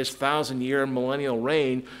in his 1,000-year millennial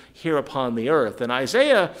reign here upon the earth. And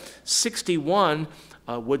Isaiah 61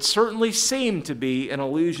 would certainly seem to be an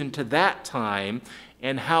allusion to that time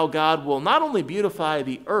and how God will not only beautify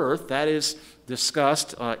the earth, that is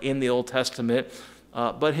discussed in the Old Testament,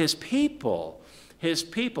 but his people. His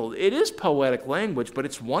people. It is poetic language, but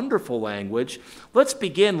it's wonderful language. Let's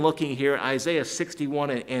begin looking here at Isaiah 61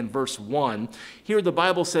 and verse 1. Here the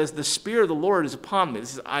Bible says, "The Spirit of the Lord is upon me."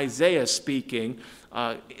 This is Isaiah speaking.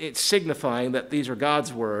 It's signifying that these are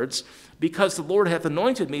God's words. "Because the Lord hath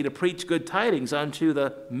anointed me to preach good tidings unto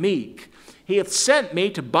the meek. He hath sent me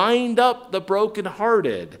to bind up the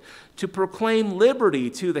brokenhearted, to proclaim liberty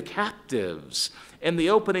to the captives, and the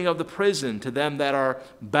opening of the prison to them that are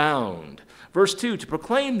bound." Verse 2, "To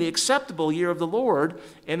proclaim the acceptable year of the Lord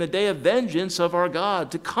and the day of vengeance of our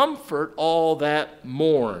God, to comfort all that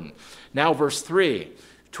mourn." Now verse 3,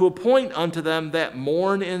 "To appoint unto them that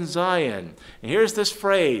mourn in Zion." And here's this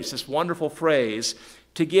phrase, this wonderful phrase,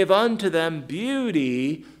 "To give unto them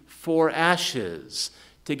beauty for ashes."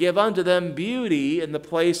 To give unto them beauty in the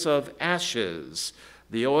place of ashes,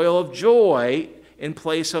 the oil of joy in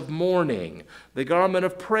place of mourning, the garment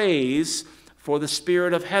of praise for the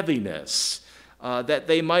spirit of heaviness, that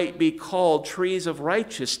they might be called trees of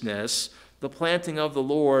righteousness, the planting of the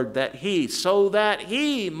Lord, so that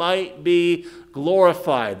he might be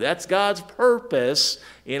glorified. That's God's purpose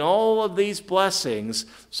in all of these blessings,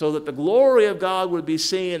 so that the glory of God would be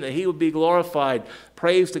seen, that he would be glorified,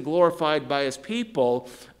 praised and glorified by his people,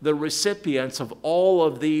 the recipients of all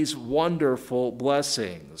of these wonderful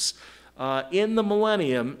blessings. In the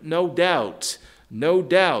millennium, no doubt,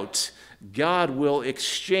 God will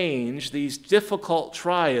exchange these difficult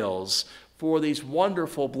trials for these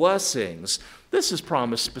wonderful blessings. This is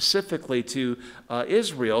promised specifically to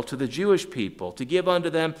Israel, to the Jewish people, to give unto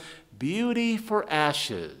them beauty for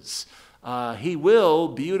ashes. He will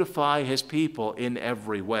beautify his people in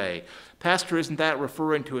every way. Pastor, isn't that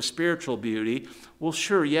referring to a spiritual beauty? Well,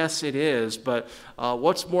 sure, yes, it is, but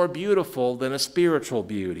what's more beautiful than a spiritual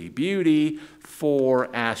beauty? Beauty for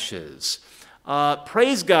ashes.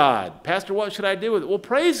 Praise God. Pastor, what should I do with it? Well,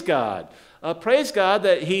 praise God. Praise God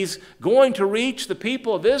that he's going to reach the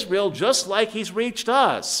people of Israel just like he's reached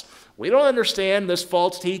us. We don't understand this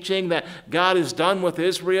false teaching that God is done with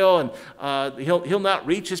Israel and he'll not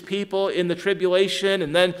reach his people in the tribulation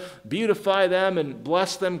and then beautify them and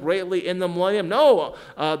bless them greatly in the millennium. No,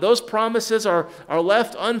 those promises are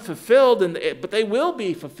left unfulfilled, but they will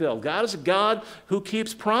be fulfilled. God is a God who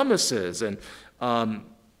keeps promises, and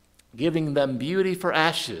giving them beauty for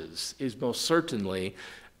ashes is most certainly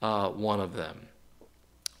one of them.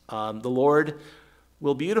 The Lord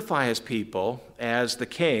will beautify his people as the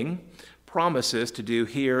King promises to do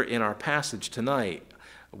here in our passage tonight.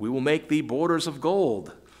 "We will make thee borders of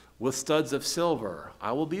gold with studs of silver.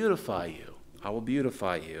 I will beautify you. I will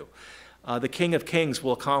beautify you." The King of Kings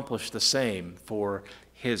will accomplish the same for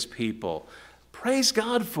his people. Praise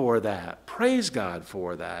God for that. Praise God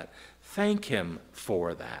for that. Thank him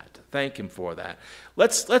for that. Thank him for that.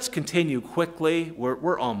 Let's continue quickly.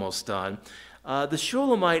 We're almost done. The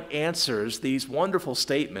Shulamite answers these wonderful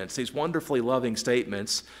statements, these wonderfully loving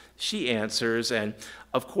statements. She answers, and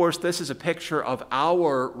of course, this is a picture of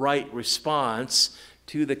our right response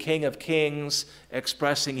to the King of Kings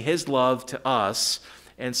expressing his love to us.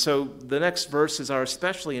 And so the next verses are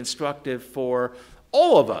especially instructive for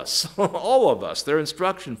all of us, all of us. They're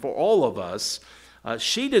instruction for all of us.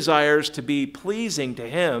 She desires to be pleasing to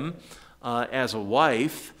him as a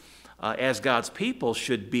wife. as God's people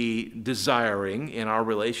should be desiring in our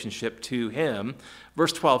relationship to him.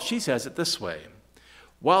 Verse 12, she says it this way: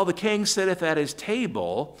 while the king sitteth at his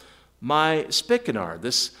table, my spikenard,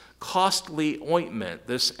 this costly ointment,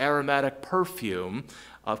 this aromatic perfume,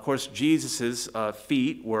 of course, Jesus'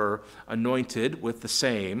 feet were anointed with the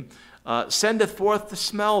same, sendeth forth the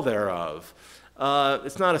smell thereof.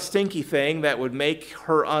 It's not a stinky thing that would make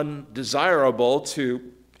her undesirable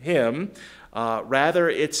to him. Rather,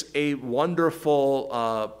 it's a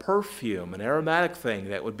wonderful perfume, an aromatic thing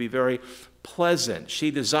that would be very pleasant.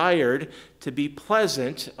 She desired to be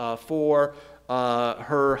pleasant for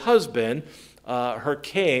her husband, her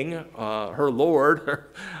king, her Lord.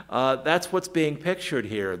 That's what's being pictured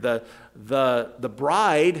here. The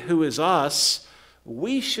bride, who is us,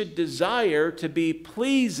 we should desire to be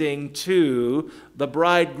pleasing to the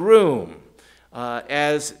bridegroom.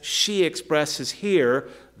 As she expresses here,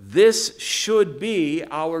 this should be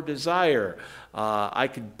our desire. I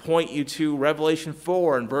could point you to Revelation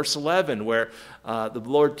 4 and verse 11, where the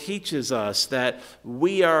Lord teaches us that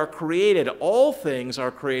we are created, all things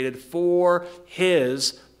are created for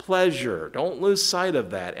his pleasure. Don't lose sight of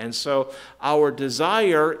that. And so our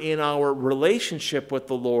desire in our relationship with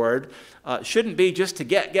the Lord shouldn't be just to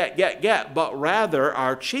get, but rather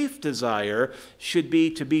our chief desire should be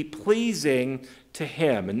to be pleasing to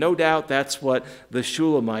him. And no doubt that's what the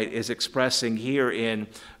Shulamite is expressing here in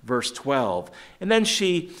verse 12. And then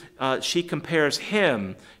she compares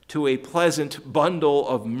him to a pleasant bundle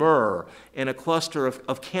of myrrh and a cluster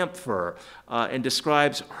of camphor, and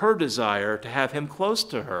describes her desire to have him close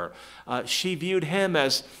to her. She viewed him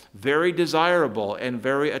as very desirable and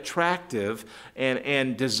very attractive,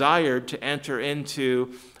 and desired to enter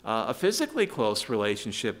into a physically close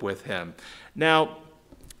relationship with him. Now,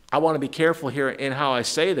 I want to be careful here in how I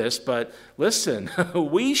say this, but listen,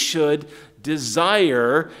 we should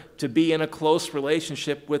desire to be in a close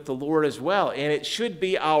relationship with the Lord as well. And it should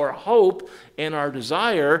be our hope and our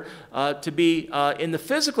desire to be in the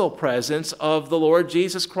physical presence of the Lord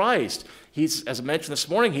Jesus Christ. He's, as I mentioned this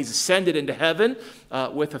morning, he's ascended into heaven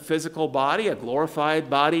with a physical body, a glorified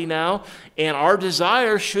body now. And our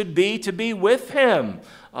desire should be to be with him.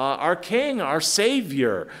 Our King, our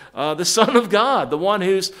Savior, the Son of God, the one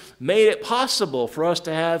who's made it possible for us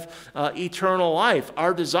to have eternal life.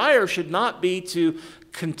 Our desire should not be to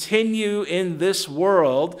continue in this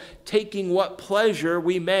world, taking what pleasure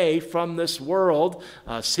we may from this world,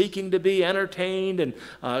 seeking to be entertained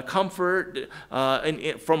and comfort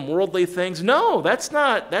from worldly things. No, that's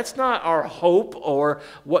not our hope or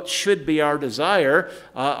what should be our desire.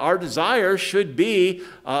 Our desire should be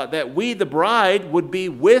that we, the bride, would be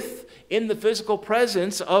in the physical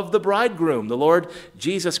presence of the bridegroom, the Lord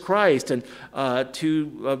Jesus Christ, and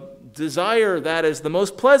to desire that as the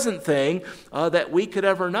most pleasant thing that we could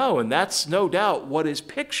ever know. And that's no doubt what is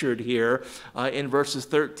pictured here in verses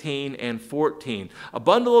 13 and 14. A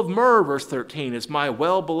bundle of myrrh, verse 13, is my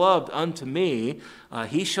well-beloved unto me.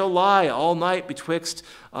 He shall lie all night betwixt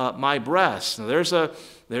my breasts. Now there's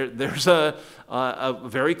a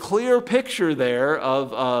very clear picture there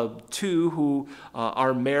of two who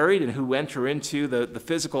are married and who enter into the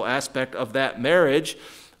physical aspect of that marriage.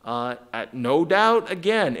 No doubt,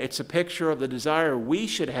 again, it's a picture of the desire we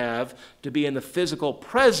should have to be in the physical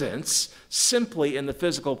presence, simply in the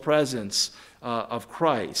physical presence of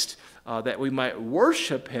Christ, that we might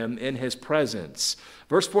worship him in his presence.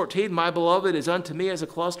 Verse 14, my beloved is unto me as a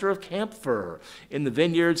cluster of camphor in the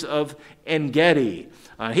vineyards of En-gedi.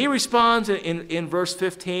 He responds in verse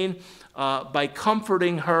 15 by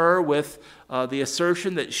comforting her with the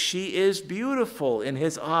assertion that she is beautiful in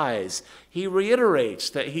his eyes. He reiterates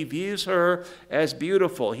that he views her as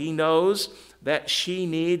beautiful. He knows that she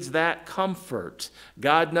needs that comfort.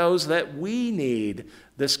 God knows that we need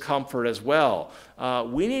this comfort as well.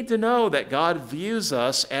 We need to know that God views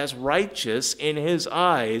us as righteous in his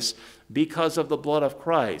eyes because of the blood of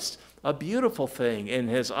Christ. A beautiful thing in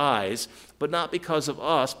his eyes, but not because of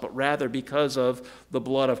us, but rather because of the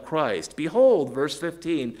blood of Christ. Behold, verse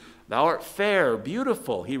 15, thou art fair,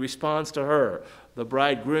 beautiful. He responds to her, the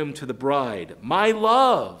bridegroom to the bride. My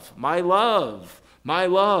love, my love, my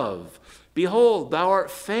love. Behold, thou art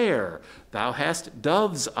fair. Thou hast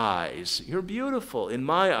dove's eyes. You're beautiful in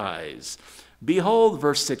my eyes. Behold,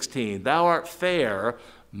 verse 16, thou art fair,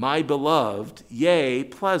 my beloved, yea,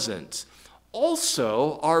 pleasant.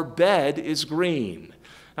 Also, our bed is green.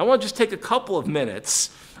 I want to just take a couple of minutes.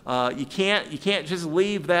 You can't just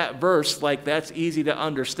leave that verse like that's easy to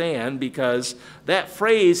understand, because that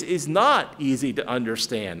phrase is not easy to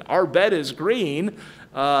understand. Our bed is green.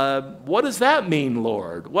 What does that mean,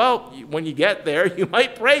 Lord? Well, when you get there, you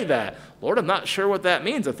might pray that. Lord, I'm not sure what that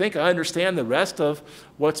means. I think I understand the rest of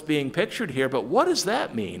what's being pictured here, but what does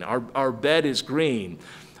that mean? Our bed is green.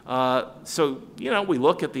 So, we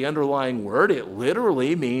look at the underlying word. It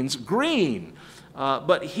literally means green.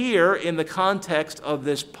 But here, in the context of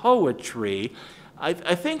this poetry, I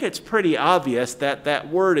think it's pretty obvious that that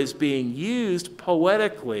word is being used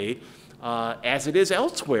poetically as it is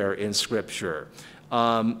elsewhere in Scripture.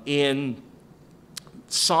 In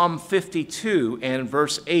Psalm 52 and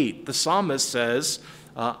verse 8, the psalmist says,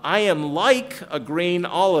 I am like a green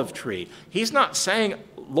olive tree. He's not saying,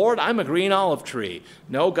 Lord, I'm a green olive tree.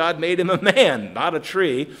 No, God made him a man, not a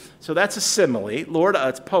tree. So that's a simile. Lord,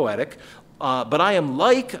 it's poetic. But I am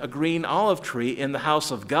like a green olive tree in the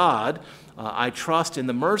house of God. I trust in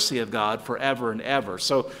the mercy of God forever and ever.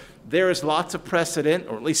 So there is lots of precedent,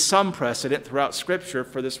 or at least some precedent throughout Scripture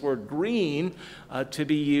for this word green to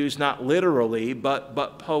be used not literally,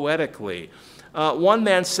 but poetically. One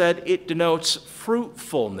man said it denotes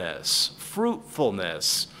fruitfulness.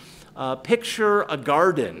 Fruitfulness. Picture a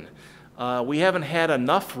garden. We haven't had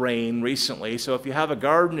enough rain recently, so if you have a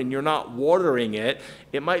garden and you're not watering it,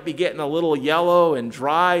 it might be getting a little yellow and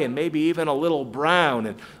dry and maybe even a little brown.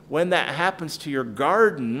 And when that happens to your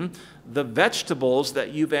garden, the vegetables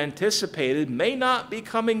that you've anticipated may not be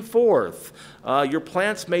coming forth. Your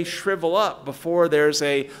plants may shrivel up before there's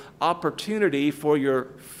an opportunity for your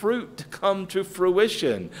fruit to come to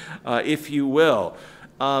fruition, if you will.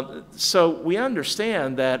 So we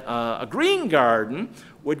understand that a green garden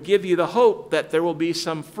would give you the hope that there will be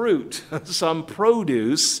some fruit, some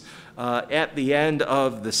produce at the end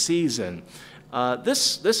of the season.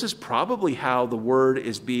 This is probably how the word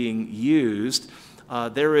is being used.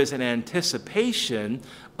 There is an anticipation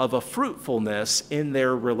of a fruitfulness in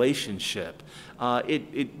their relationship.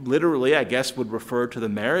 It literally, I guess, would refer to the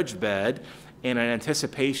marriage bed and an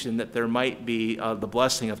anticipation that there might be the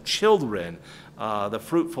blessing of children, the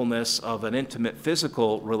fruitfulness of an intimate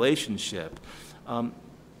physical relationship.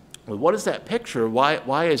 What is that picture?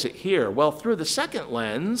 Why is it here? Well, through the second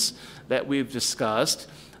lens that we've discussed,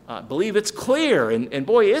 I believe it's clear, and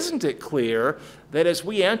boy, isn't it clear, that as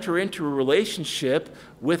we enter into a relationship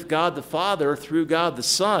with God the Father through God the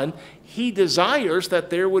Son, He desires that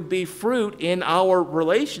there would be fruit in our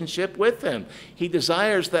relationship with Him. He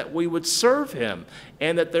desires that we would serve Him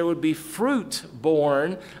and that there would be fruit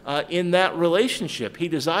born in that relationship. He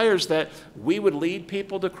desires that we would lead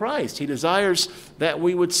people to Christ. He desires that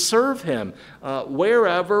we would serve Him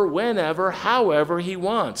wherever, whenever, however He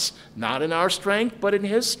wants. Not in our strength, but in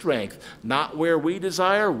His strength. Not where we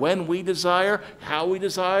desire, when we desire, how we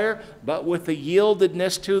desire, but with the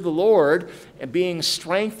yieldedness to the Lord and being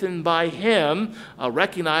strengthened by Him,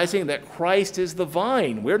 recognizing that Christ is the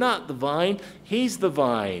vine. We're not the vine, He's the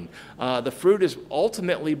vine. The fruit is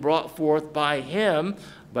ultimately brought forth by Him,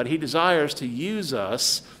 but He desires to use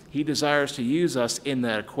us. He desires to use us in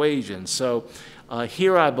that equation. So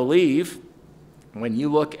here I believe, when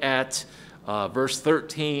you look at verse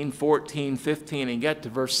 13, 14, 15, and get to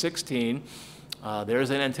verse 16, there's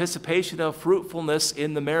an anticipation of fruitfulness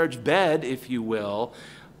in the marriage bed, if you will,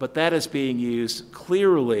 but that is being used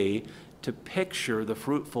clearly to picture the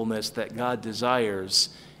fruitfulness that God desires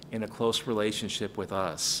in a close relationship with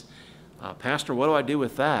us. Pastor, what do I do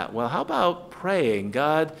with that? Well, how about praying,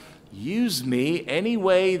 God, use me any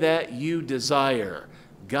way that you desire.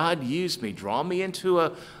 God, use me. Draw me into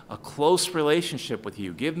a close relationship with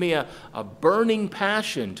you. Give me a burning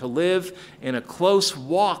passion to live in a close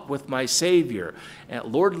walk with my Savior. And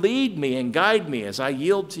Lord, lead me and guide me as I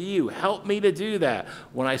yield to you. Help me to do that.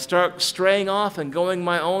 When I start straying off and going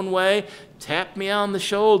my own way, tap me on the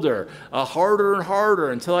shoulder harder and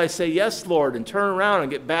harder until I say, yes, Lord, and turn around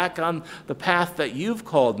and get back on the path that you've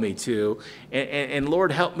called me to. And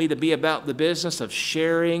Lord, help me to be about the business of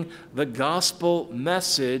sharing the gospel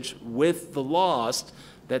message with the lost,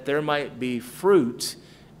 that there might be fruit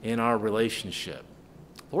in our relationship.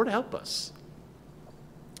 Lord, help us.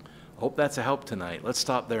 I hope that's a help tonight. Let's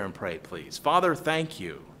stop there and pray, please. Father, thank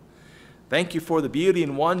you. Thank you for the beauty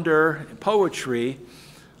and wonder and poetry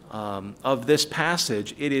of this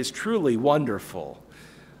passage. It is truly wonderful.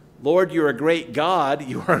 Lord, you're a great God.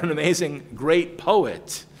 You are an amazing, great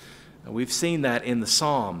poet. And we've seen that in the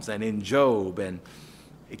Psalms and in Job and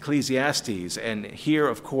Ecclesiastes, and here,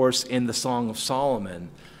 of course, in the Song of Solomon.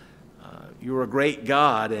 You're a great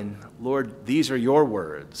God, and Lord, these are your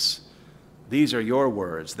words. These are your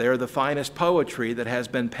words. They're the finest poetry that has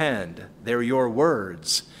been penned. They're your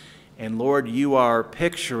words. And Lord, you are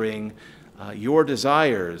picturing your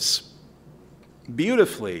desires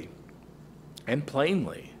beautifully and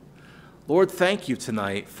plainly. Lord, thank you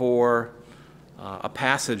tonight for a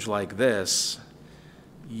passage like this.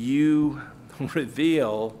 you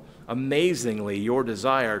reveal amazingly your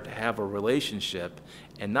desire to have a relationship,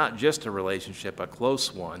 and not just a relationship, a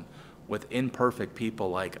close one, with imperfect people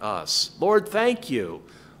like us. Lord, thank you.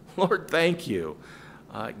 Lord, thank you.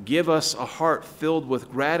 Give us a heart filled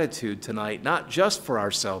with gratitude tonight, not just for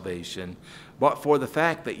our salvation, but for the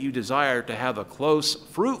fact that you desire to have a close,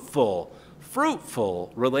 fruitful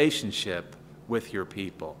relationship with your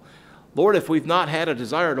people. Lord, if we've not had a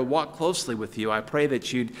desire to walk closely with you, I pray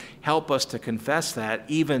that you'd help us to confess that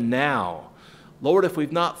even now. Lord, if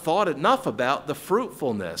we've not thought enough about the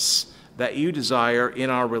fruitfulness that you desire in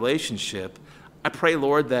our relationship, I pray,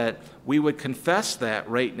 Lord, that we would confess that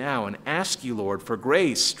right now and ask you, Lord, for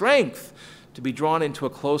grace, strength to be drawn into a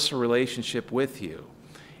closer relationship with you.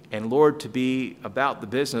 And, Lord, to be about the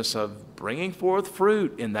business of bringing forth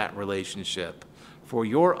fruit in that relationship for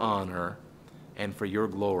your honor and for your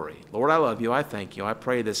glory. Lord, I love you. I thank you. I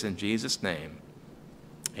pray this in Jesus' name.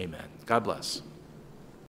 Amen. God bless.